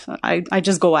I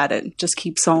just go at it, just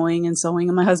keep sewing and sewing.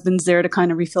 And my husband's there to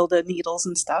kind of refill the needles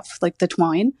and stuff, like the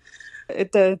twine.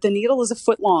 The needle is a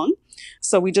foot long,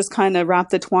 so we just kind of wrap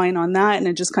the twine on that, and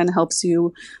it just kind of helps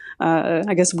you,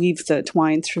 weave the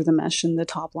twine through the mesh in the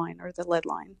top line or the lead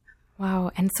line.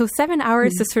 Wow. And so 7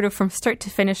 hours is sort of from start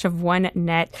to finish of one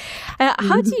net.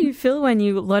 How do you feel when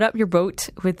you load up your boat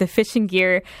with the fishing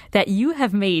gear that you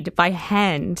have made by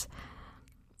hand?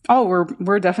 Oh,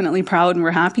 we're definitely proud, and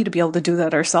we're happy to be able to do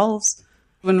that ourselves.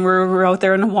 When we're out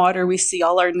there in the water, we see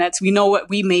all our nets. We know what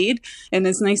we made, and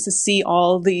it's nice to see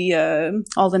all the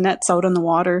nets out on the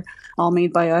water, all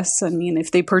made by us. I mean, if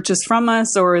they purchase from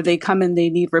us or they come and they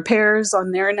need repairs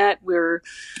on their net,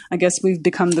 we've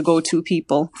become the go-to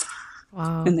people.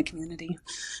 Wow. In the community.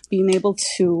 Being able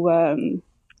to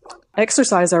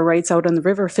exercise our rights out on the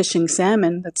river fishing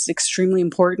salmon, that's extremely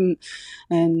important.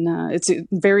 And it's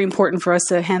very important for us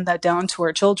to hand that down to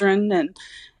our children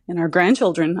and our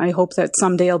grandchildren. I hope that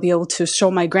someday I'll be able to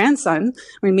show my grandson,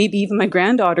 or maybe even my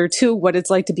granddaughter too, what it's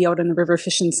like to be out on the river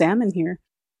fishing salmon here.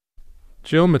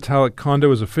 Jill Metallic Kondo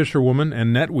is a fisherwoman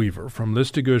and net weaver from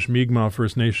Listuguj Mi'kmaq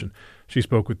First Nation. She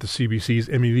spoke with the CBC's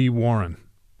Emily Warren.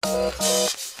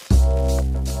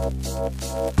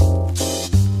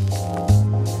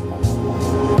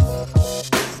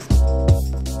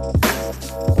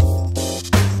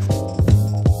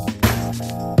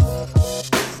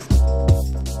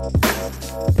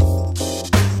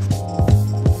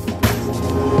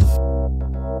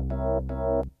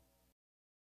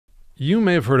 You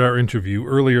may have heard our interview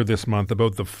earlier this month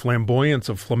about the flamboyance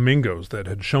of flamingos that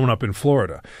had shown up in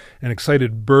Florida. An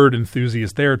excited bird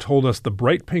enthusiast there told us the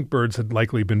bright pink birds had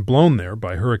likely been blown there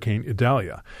by Hurricane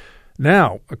Idalia.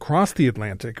 Now, across the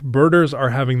Atlantic, birders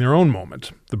are having their own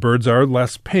moment. The birds are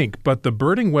less pink, but the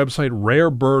birding website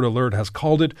Rare Bird Alert has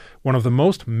called it one of the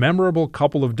most memorable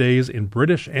couple of days in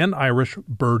British and Irish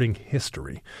birding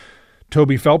history.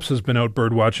 Toby Phelps has been out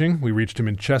birdwatching. We reached him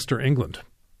in Chester, England.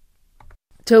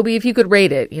 Toby, if you could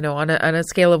rate it, on a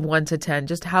scale of 1 to 10,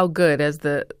 just how good has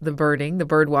the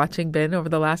bird watching been over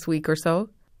the last week or so?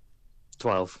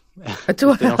 12. 12. It's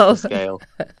been off the scale.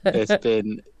 It's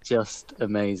been just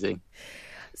amazing.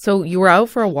 So you were out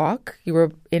for a walk. You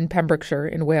were in Pembrokeshire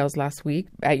in Wales last week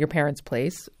at your parents'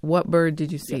 place. What bird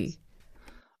did you see?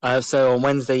 Yes. So on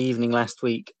Wednesday evening last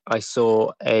week, I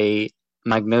saw a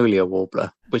magnolia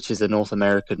warbler, which is a North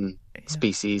American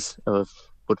species of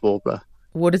wood warbler.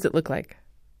 What does it look like?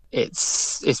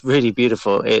 It's really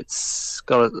beautiful. It's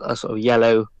got a sort of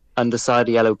yellow underside,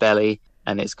 a yellow belly,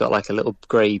 and it's got like a little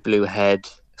grey-blue head,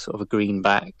 sort of a green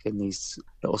back, and these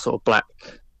little sort of black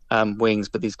wings,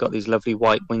 but he's got these lovely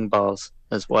white wing bars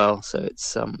as well. So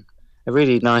it's a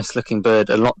really nice looking bird,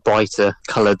 a lot brighter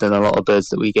coloured than a lot of birds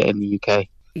that we get in the UK.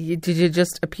 Did it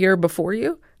just appear before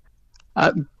you?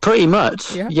 Pretty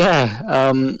much,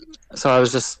 yeah. So I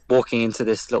was just walking into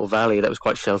this little valley that was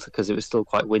quite sheltered because it was still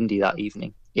quite windy that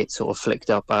evening. It sort of flicked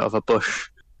up out of a bush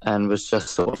and was just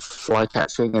sort of fly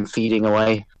catching and feeding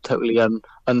away, totally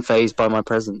unfazed by my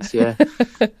presence. Yeah.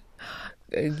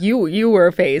 You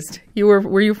were fazed.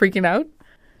 Were you freaking out?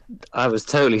 I was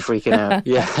totally freaking out.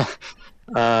 Yeah.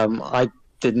 I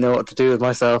didn't know what to do with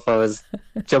myself. I was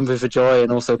jumping for joy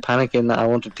and also panicking that I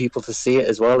wanted people to see it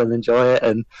as well and enjoy it.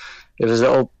 And it was a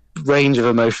little range of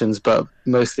emotions, but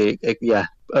mostly,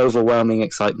 overwhelming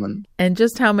excitement. And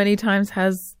just how many times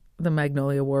has the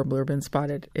magnolia warbler been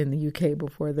spotted in the UK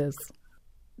before this?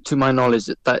 To my knowledge,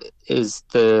 that is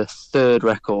the third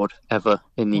record ever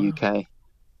in the UK,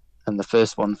 and the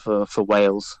first one for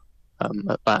Wales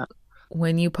at that.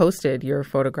 When you posted your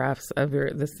photographs of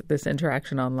this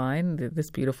interaction online, this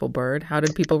beautiful bird, how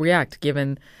did people react,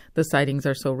 given the sightings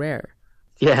are so rare?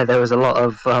 Yeah, there was a lot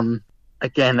of,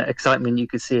 again, excitement. You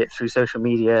could see it through social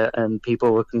media, and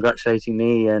people were congratulating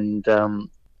me and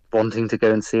wanting to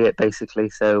go and see it, basically.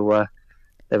 So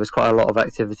there was quite a lot of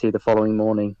activity the following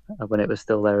morning when it was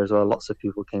still there as well. Lots of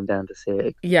people came down to see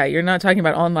it. Yeah, you're not talking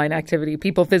about online activity.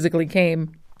 People physically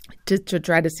came to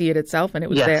try to see it itself, and it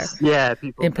was there. Yeah,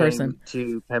 people in came person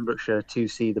to Pembrokeshire to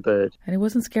see the bird. And it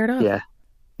wasn't scared off? Yeah,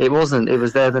 it wasn't. It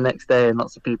was there the next day, and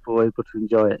lots of people were able to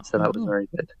enjoy it, so that was very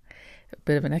good. A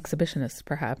bit of an exhibitionist,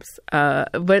 perhaps.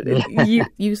 But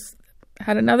you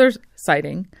had another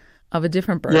sighting of a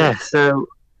different bird. Yeah, so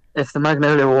if the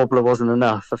magnolia warbler wasn't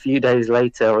enough, a few days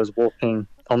later I was walking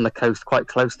on the coast quite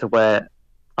close to where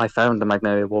I found the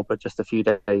magnolia warbler just a few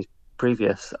days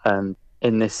previous, and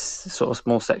in this sort of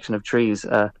small section of trees,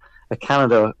 a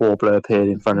Canada warbler appeared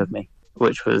in front of me,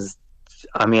 which was,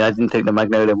 I mean, I didn't think the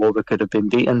magnolia warbler could have been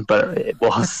beaten, but it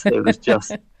was. It was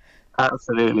just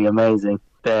absolutely amazing.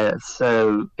 They're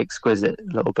so exquisite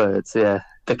little birds, yeah.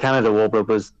 The Canada warbler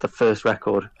was the first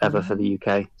record ever for the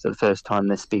UK, so the first time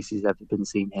this species ever been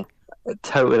seen here.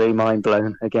 Totally mind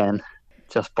blown again,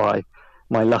 just by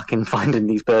my luck in finding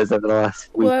these birds over the last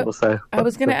week or so. I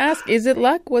was going to ask, is it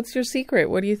luck? What's your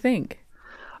secret? What do you think?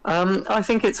 I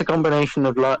think it's a combination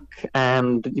of luck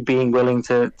and being willing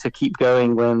to keep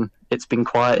going when it's been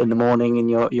quiet in the morning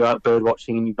and you're out bird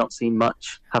watching and you've not seen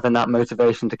much. Having that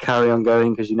motivation to carry on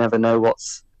going because you never know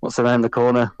what's around the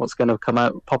corner, what's going to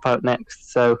pop out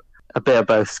next. So a bit of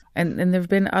both. And there have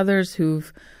been others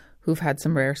who've had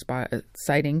some rare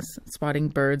sightings, spotting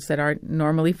birds that aren't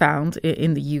normally found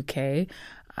in the UK.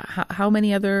 How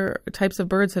many other types of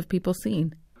birds have people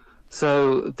seen?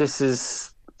 So this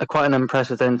is quite an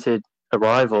unprecedented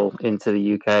arrival into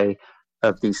the UK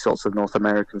of these sorts of North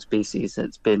American species.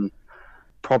 It's been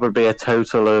probably a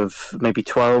total of maybe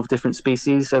 12 different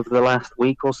species over the last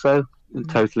week or so,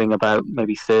 totaling about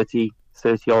maybe 30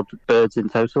 odd birds in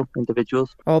total,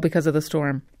 individuals. All because of the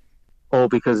storm. All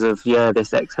because of,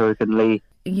 this ex-Hurricane Lee.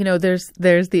 You know, there's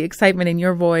the excitement in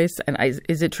your voice. And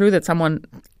is it true that someone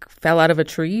fell out of a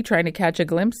tree trying to catch a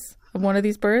glimpse of one of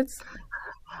these birds?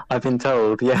 I've been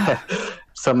told, yeah.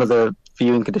 Some of the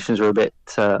viewing conditions were a bit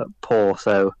poor,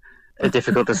 so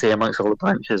difficult to see amongst all the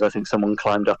branches. I think someone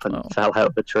climbed up and fell out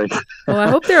of the tree. Well, I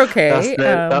hope they're okay.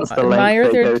 That's the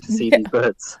length they go to see these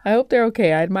birds. I hope they're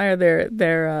okay. I admire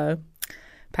their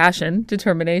passion,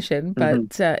 determination.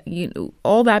 But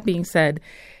all that being said,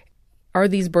 are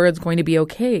these birds going to be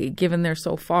okay, given they're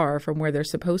so far from where they're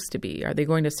supposed to be? Are they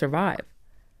going to survive?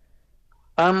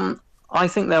 I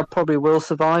think they probably will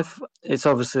survive. It's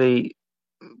obviously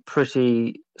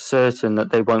pretty certain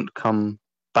that they won't come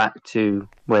back to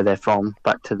where they're from,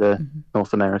 back to the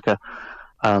North America.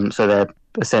 So they're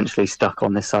essentially stuck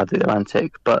on this side of the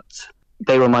Atlantic. But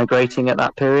they were migrating at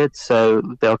that period, so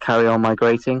they'll carry on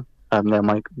migrating.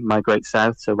 They'll migrate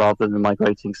south. So rather than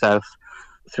migrating south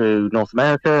through North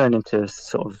America and into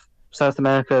sort of South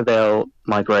America, they'll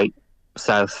migrate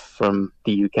south from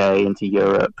the UK into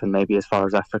Europe and maybe as far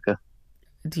as Africa.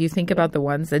 Do you think about the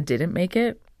ones that didn't make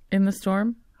it in the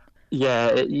storm?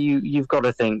 Yeah, you've got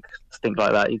to think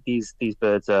like that. These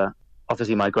birds are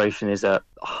obviously, migration is a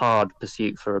hard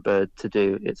pursuit for a bird to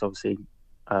do. It's obviously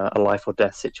a life or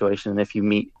death situation, and if you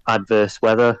meet adverse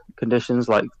weather conditions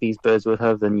like these birds would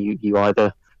have, then you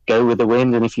either go with the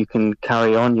wind, and if you can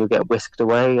carry on, you'll get whisked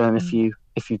away, and if you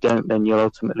if you don't, then you'll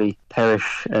ultimately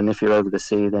perish. And if you're over the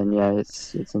sea, then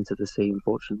it's into the sea,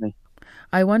 unfortunately.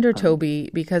 I wonder, Toby,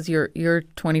 because you're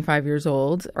 25 years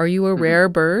old, are you a rare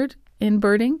bird in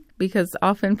birding? Because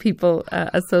often people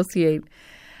associate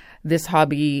this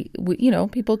hobby,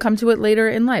 people come to it later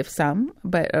in life, some,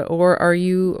 but or are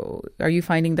you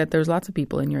finding that there's lots of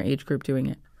people in your age group doing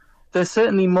it? There's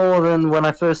certainly more than when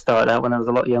I first started out, when I was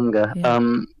a lot younger. Yeah.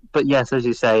 But yes, as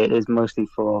you say, it is mostly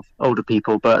for older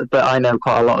people. But I know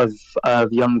quite a lot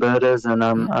of young birders,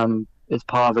 and it's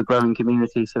part of a growing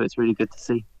community, so it's really good to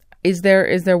see. Is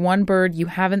there one bird you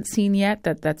haven't seen yet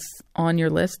that's on your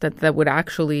list that would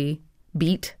actually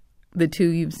beat the two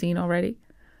you've seen already?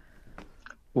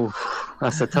 Oof,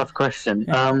 that's a tough question.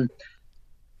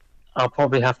 I'll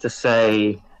probably have to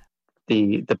say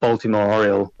the Baltimore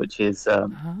Oriole, which is a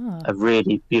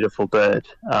really beautiful bird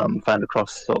found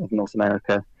across sort of North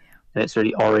America, and it's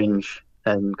really orange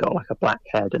and got like a black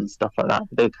head and stuff like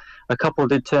that. A couple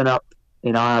did turn up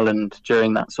in Ireland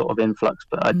during that sort of influx,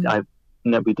 but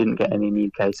we didn't get any in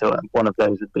the UK, so one of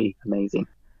those would be amazing.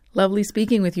 Lovely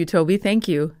speaking with you, Toby. Thank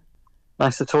you.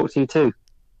 Nice to talk to you too.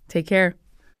 Take care.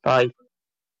 Bye.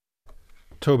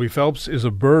 Toby Phelps is a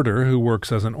birder who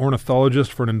works as an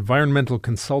ornithologist for an environmental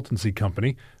consultancy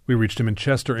company. We reached him in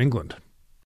Chester, England.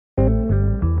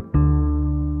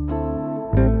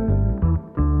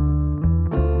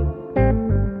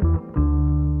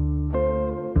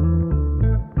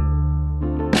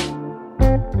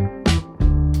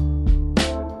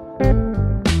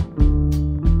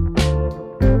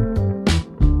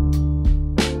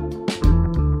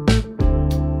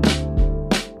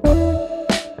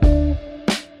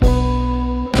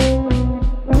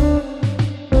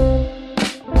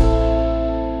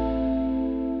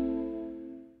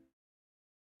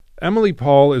 Emily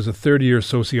Paul is a third-year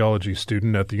sociology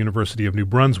student at the University of New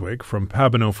Brunswick from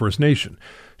Pabineau First Nation.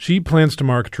 She plans to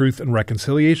mark Truth and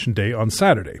Reconciliation Day on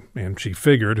Saturday, and she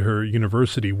figured her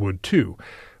university would too.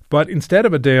 But instead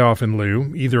of a day off in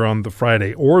lieu, either on the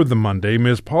Friday or the Monday,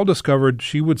 Ms. Paul discovered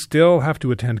she would still have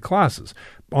to attend classes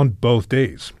on both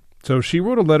days. So she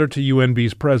wrote a letter to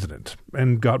UNB's president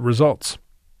and got results.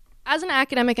 As an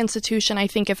academic institution, I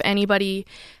think if anybody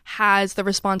has the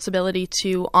responsibility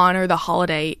to honor the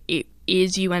holiday, it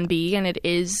is UNB, and it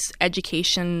is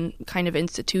education kind of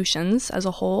institutions as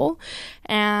a whole.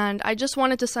 And I just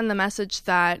wanted to send the message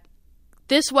that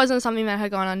this wasn't something that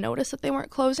had gone unnoticed, that they weren't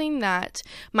closing, that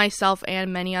myself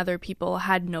and many other people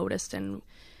had noticed, and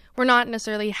we're not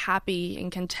necessarily happy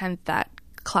and content that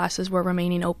classes were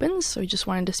remaining open. So we just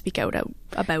wanted to speak out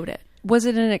about it. Was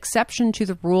it an exception to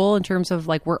the rule in terms of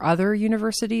were other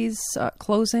universities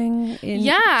closing?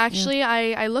 Actually,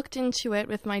 I looked into it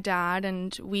with my dad,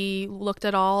 and we looked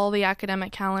at all the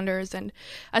academic calendars, and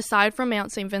aside from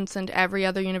Mount St. Vincent, every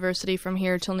other university from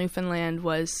here till Newfoundland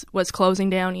was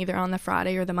closing down either on the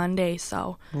Friday or the Monday.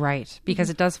 So right, because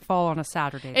it does fall on a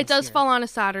Saturday. It does fall on a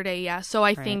Saturday, yeah. So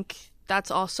I think that's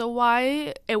also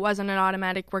why it wasn't an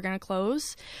automatic we're going to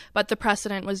close, but the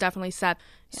precedent was definitely set.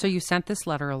 So you sent this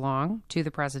letter along to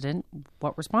the president.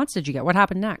 What response did you get? What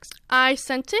happened next? I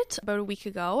sent it about a week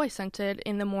ago. I sent it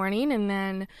in the morning, and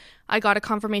then I got a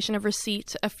confirmation of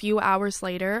receipt a few hours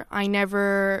later. I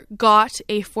never got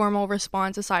a formal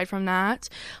response aside from that.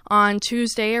 On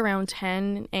Tuesday around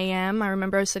 10 a.m., I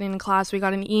remember I was sitting in class, we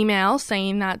got an email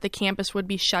saying that the campus would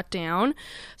be shut down.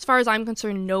 As far as I'm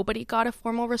concerned, nobody got a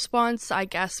formal response. I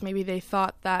guess maybe they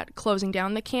thought that closing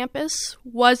down the campus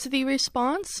was the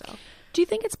response. So. Do you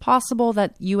think it's possible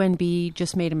that UNB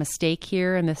just made a mistake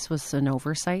here and this was an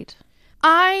oversight?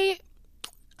 I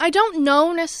don't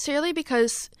know necessarily,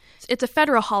 because it's a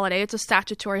federal holiday. It's a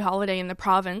statutory holiday in the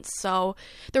province. So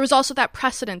there was also that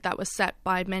precedent that was set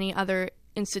by many other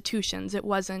institutions. It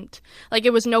wasn't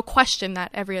it was no question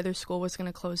that every other school was going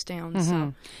to close down. Mm-hmm.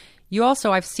 So. You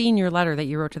also, I've seen your letter that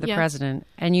you wrote to the president,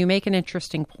 and you make an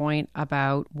interesting point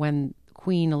about when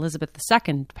Queen Elizabeth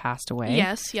II passed away.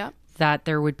 Yes, yeah. That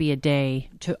there would be a day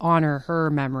to honor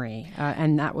her memory.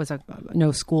 And that was a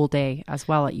no school day as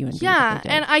well at UNB. Yeah,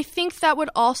 and I think that would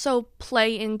also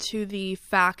play into the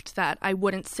fact that I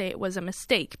wouldn't say it was a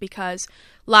mistake, because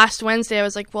last Wednesday I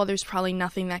was like, well, there's probably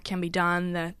nothing that can be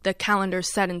done. The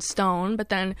calendar's set in stone. But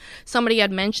then somebody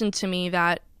had mentioned to me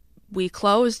that we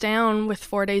closed down with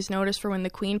 4 days notice for when the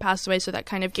Queen passed away. So that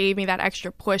kind of gave me that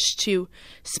extra push to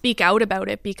speak out about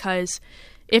it, because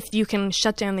if you can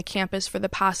shut down the campus for the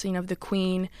passing of the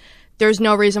Queen, there's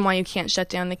no reason why you can't shut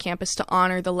down the campus to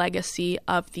honor the legacy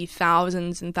of the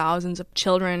thousands and thousands of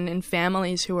children and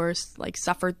families who are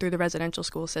suffered through the residential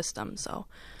school system. So,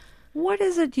 what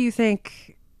is it, do you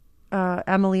think,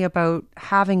 Emily, about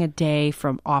having a day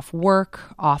from off work,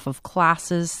 off of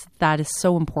classes that is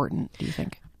so important, do you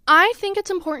think? I think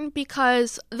it's important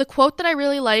because the quote that I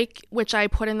really like, which I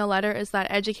put in the letter, is that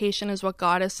education is what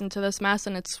got us into this mess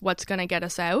and it's what's going to get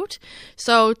us out.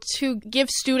 So to give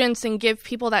students and give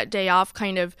people that day off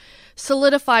kind of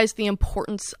solidifies the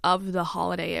importance of the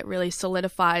holiday. It really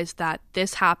solidifies that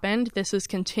this happened. This is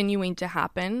continuing to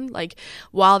happen. Like,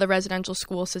 while the residential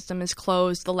school system is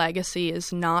closed, the legacy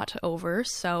is not over.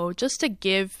 So just to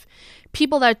give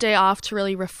people that day off to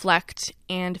really reflect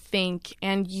and think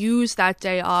and use that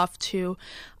day off to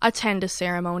attend a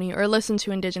ceremony or listen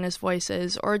to Indigenous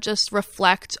voices or just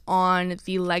reflect on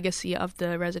the legacy of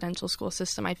the residential school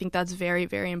system. I think that's very,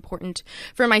 very important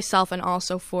for myself and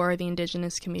also for the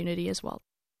Indigenous community as well.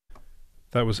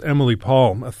 That was Emily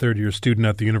Paul, a third-year student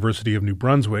at the University of New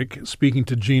Brunswick, speaking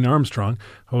to Jean Armstrong,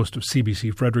 host of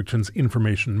CBC Fredericton's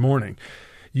Information Morning.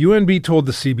 UNB told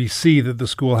the CBC that the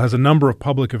school has a number of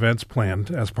public events planned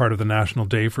as part of the National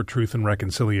Day for Truth and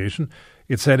Reconciliation.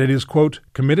 It said it is, quote,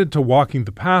 committed to walking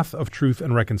the path of truth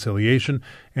and reconciliation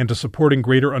and to supporting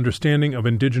greater understanding of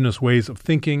Indigenous ways of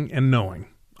thinking and knowing,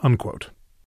 unquote.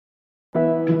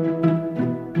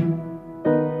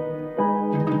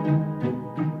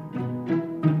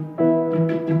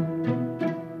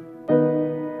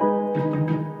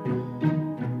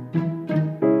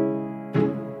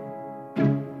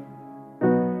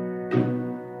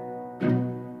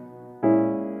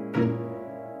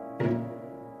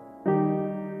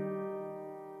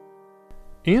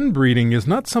 Inbreeding is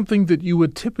not something that you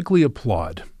would typically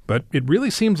applaud, but it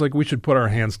really seems like we should put our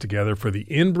hands together for the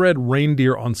inbred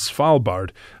reindeer on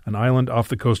Svalbard, an island off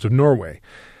the coast of Norway.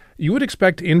 You would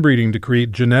expect inbreeding to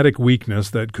create genetic weakness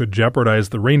that could jeopardize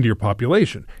the reindeer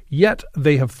population, yet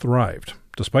they have thrived.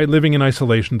 Despite living in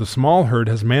isolation, the small herd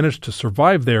has managed to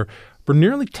survive there for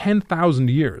nearly 10,000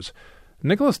 years.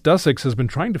 Nicholas Dussex has been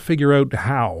trying to figure out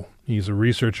how. He's a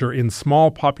researcher in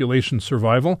small population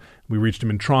survival. We reached him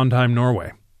in Trondheim,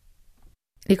 Norway.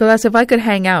 Nicholas, if I could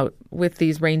hang out with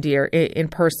these reindeer in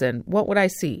person, what would I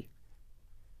see?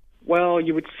 Well,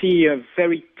 you would see a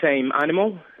very tame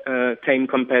animal, tame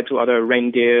compared to other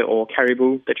reindeer or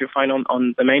caribou that you find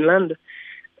on the mainland.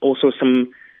 Also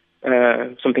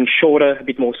something shorter, a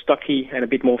bit more stocky and a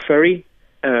bit more furry.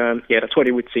 That's what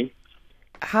you would see.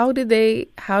 How did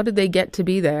they get to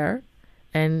be there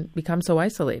and become so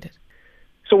isolated?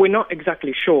 So we're not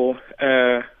exactly sure.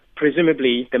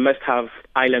 Presumably they must have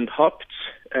island hopped,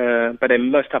 but they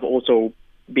must have also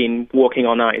been walking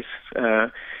on ice,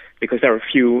 because there are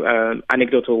a few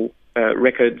anecdotal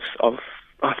records of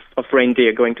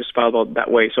reindeer going to Svalbard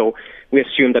that way. So we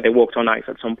assume that they walked on ice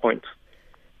at some point.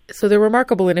 So they're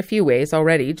remarkable in a few ways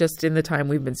already, just in the time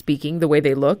we've been speaking. The way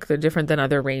they look, they're different than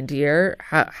other reindeer,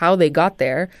 how they got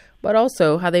there, but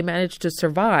also how they managed to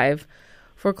survive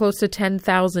for close to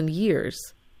 10,000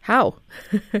 years. How?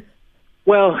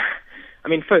 Well, I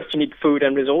mean, first you need food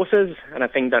and resources, and I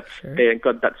think that they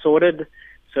got that sorted.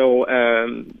 So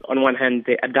on one hand,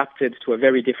 they adapted to a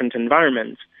very different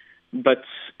environment, but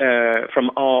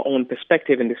from our own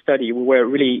perspective in the study, we were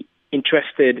really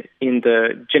interested in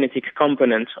the genetic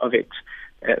component of it,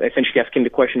 essentially asking the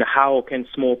question, how can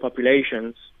small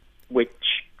populations, which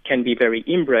can be very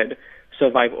inbred,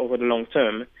 survive over the long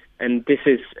term? And this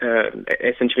is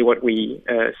essentially what we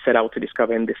set out to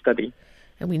discover in this study.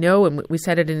 And we know, and we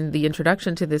said it in the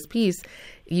introduction to this piece,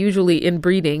 usually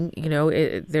inbreeding,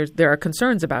 there are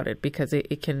concerns about it because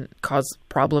it can cause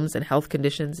problems and health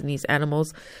conditions in these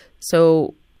animals.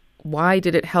 So why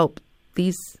did it help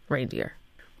these reindeer?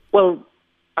 Well,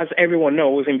 as everyone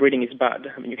knows, inbreeding is bad.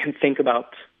 I mean, you can think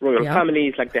about royal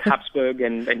families like the Habsburg,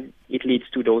 and it leads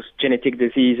to those genetic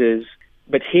diseases.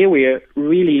 But here we are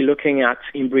really looking at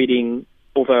inbreeding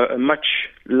over a much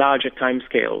larger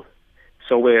timescale.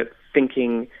 So we're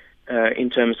thinking in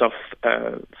terms of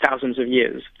thousands of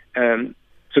years.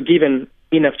 So given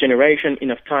enough generation,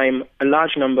 enough time, a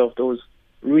large number of those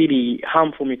really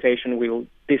harmful mutations will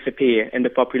disappear, and the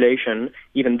population,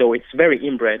 even though it's very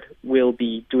inbred, will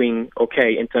be doing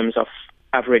okay in terms of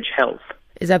average health.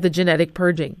 Is that the genetic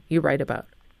purging you write about?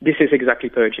 This is exactly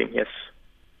purging, yes.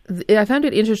 I found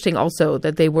it interesting also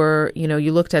that they were,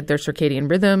 you looked at their circadian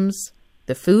rhythms,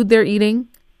 the food they're eating.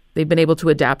 They've been able to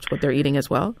adapt what they're eating as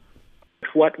well.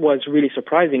 What was really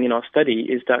surprising in our study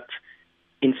is that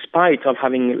in spite of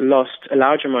having lost a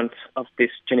large amount of this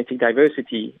genetic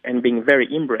diversity and being very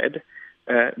inbred,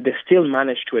 they still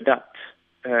managed to adapt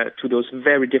to those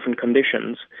very different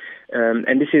conditions.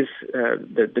 And this is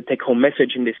the take-home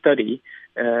message in this study,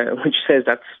 which says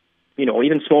that,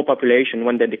 even small population,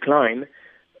 when they decline,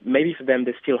 maybe for them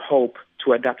there's still hope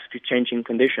to adapt to changing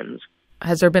conditions.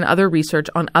 Has there been other research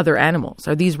on other animals?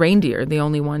 Are these reindeer the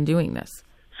only one doing this?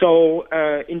 So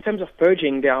in terms of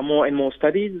purging, there are more and more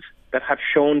studies that have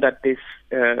shown that this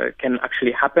can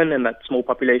actually happen and that small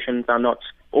populations are not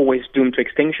always doomed to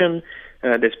extinction.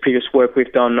 There's previous work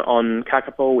we've done on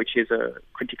kakapo, which is a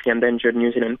critically endangered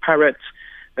New Zealand parrot,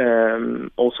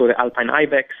 also the alpine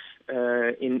ibex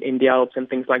in the Alps and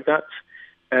things like that.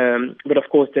 But of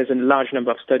course, there's a large number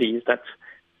of studies that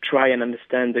try and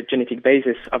understand the genetic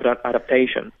basis of that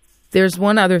adaptation. There's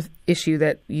one other issue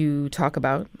that you talk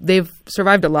about. They've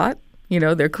survived a lot.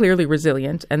 They're clearly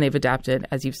resilient and they've adapted,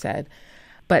 as you've said.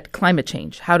 But climate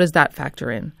change, how does that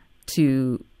factor in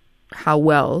to how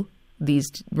well these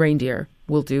reindeer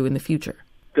will do in the future?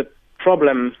 The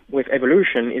problem with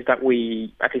evolution is that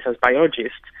we, at least as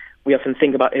biologists, we often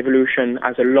think about evolution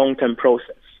as a long-term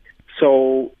process.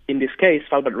 So in this case,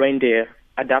 Svalbard reindeer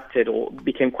adapted or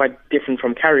became quite different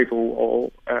from caribou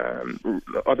or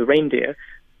other reindeer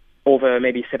over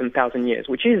maybe 7,000 years,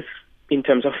 which is, in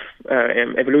terms of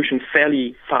evolution,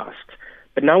 fairly fast.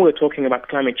 But now we're talking about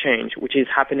climate change, which is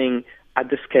happening at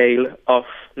the scale of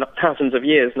not thousands of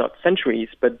years, not centuries,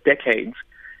 but decades.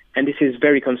 And this is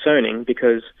very concerning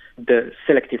because the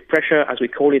selective pressure, as we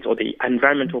call it, or the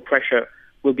environmental pressure,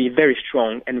 will be very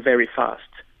strong and very fast.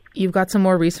 You've got some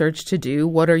more research to do.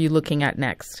 What are you looking at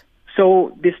next?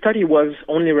 So this study was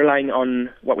only relying on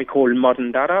what we call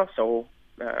modern data, so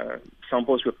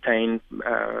samples we obtained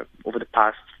over the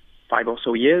past 5 or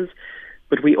so years.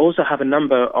 But we also have a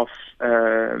number of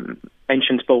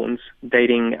ancient bones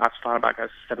dating as far back as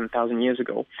 7,000 years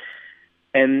ago.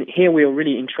 And here we are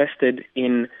really interested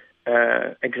in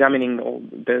examining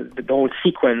the whole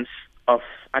sequence of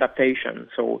adaptation,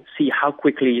 so see how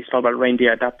quickly Svalbard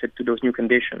reindeer adapted to those new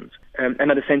conditions. And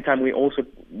at the same time, we also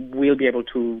will be able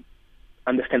to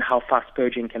understand how fast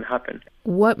purging can happen.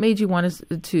 What made you want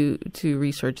to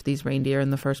research these reindeer in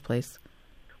the first place?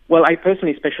 Well, I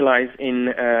personally specialize in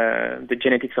the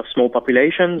genetics of small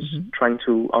populations, trying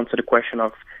to answer the question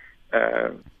of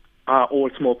are all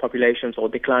small populations or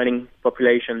declining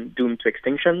population doomed to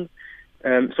extinction?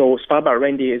 So Svalbard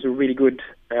reindeer is a really good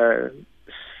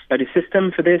study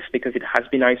system for this because it has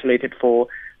been isolated for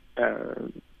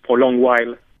a long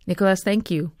while. Nicholas,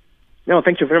 thank you. No,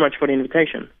 thank you very much for the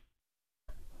invitation.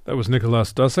 That was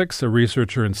Nicholas Dussex, a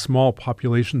researcher in small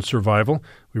population survival.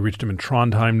 We reached him in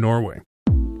Trondheim, Norway.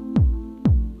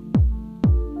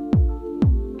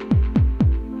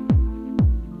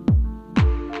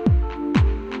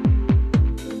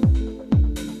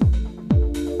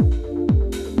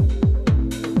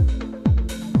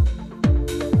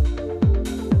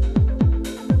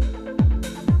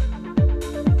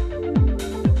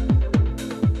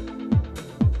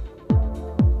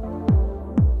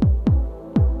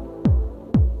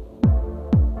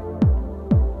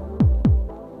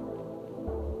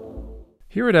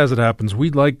 Here at As It Happens, we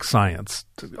like science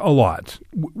a lot.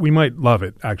 We might love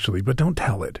it, actually, but don't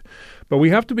tell it. But we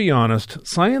have to be honest,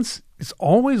 science is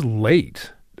always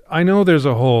late. I know there's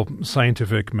a whole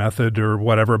scientific method or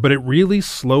whatever, but it really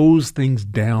slows things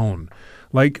down.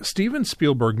 Like Steven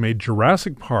Spielberg made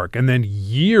Jurassic Park, and then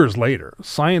years later,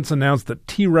 science announced that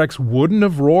T-Rex wouldn't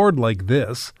have roared like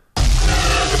this.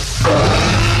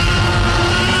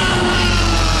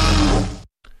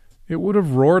 It would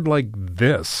have roared like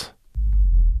this.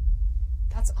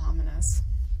 That's ominous.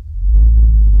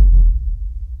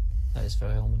 That is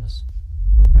very ominous.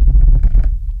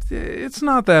 It's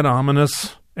not that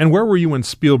ominous. And where were you when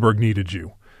Spielberg needed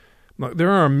you? Look, there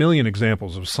are a million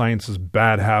examples of science's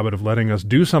bad habit of letting us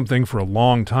do something for a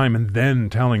long time and then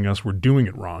telling us we're doing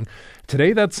it wrong.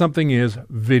 Today, that something is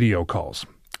video calls.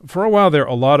 For a while there,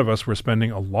 a lot of us were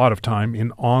spending a lot of time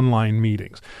in online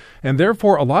meetings, and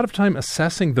therefore a lot of time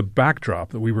assessing the backdrop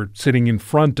that we were sitting in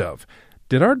front of.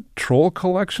 Did our troll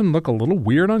collection look a little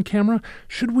weird on camera?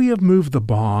 Should we have moved the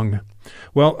bong?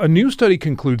 Well, a new study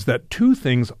concludes that two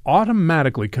things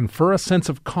automatically confer a sense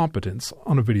of competence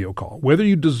on a video call, whether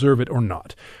you deserve it or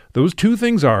not. Those two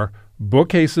things are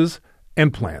bookcases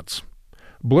and plants.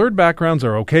 Blurred backgrounds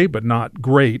are okay, but not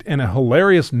great, and a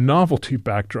hilarious novelty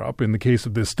backdrop, in the case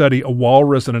of this study, a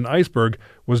walrus and an iceberg,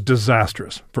 was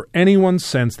disastrous for anyone's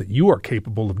sense that you are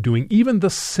capable of doing even the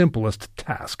simplest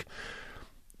task.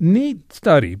 Neat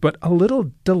study, but a little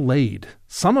delayed.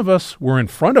 Some of us were in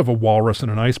front of a walrus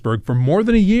and an iceberg for more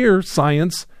than a year,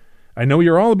 science. I know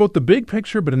you're all about the big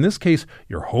picture, but in this case,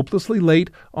 you're hopelessly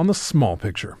late on the small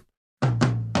picture.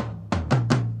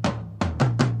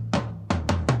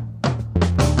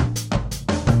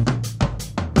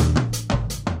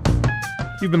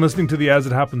 You've been listening to the As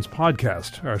It Happens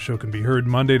podcast. Our show can be heard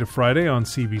Monday to Friday on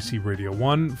CBC Radio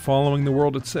 1, following the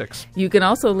world at 6. You can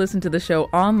also listen to the show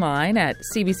online at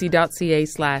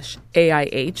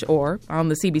cbc.ca/AIH or on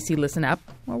the CBC Listen app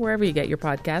or wherever you get your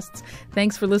podcasts.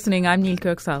 Thanks for listening. I'm Neil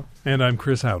Kirksall. And I'm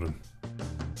Chris Howden.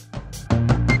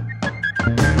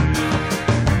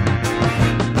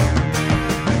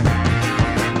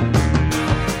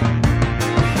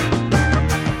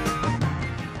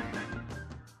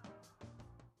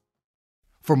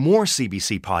 For more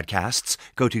CBC podcasts,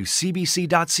 go to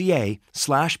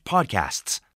cbc.ca/podcasts.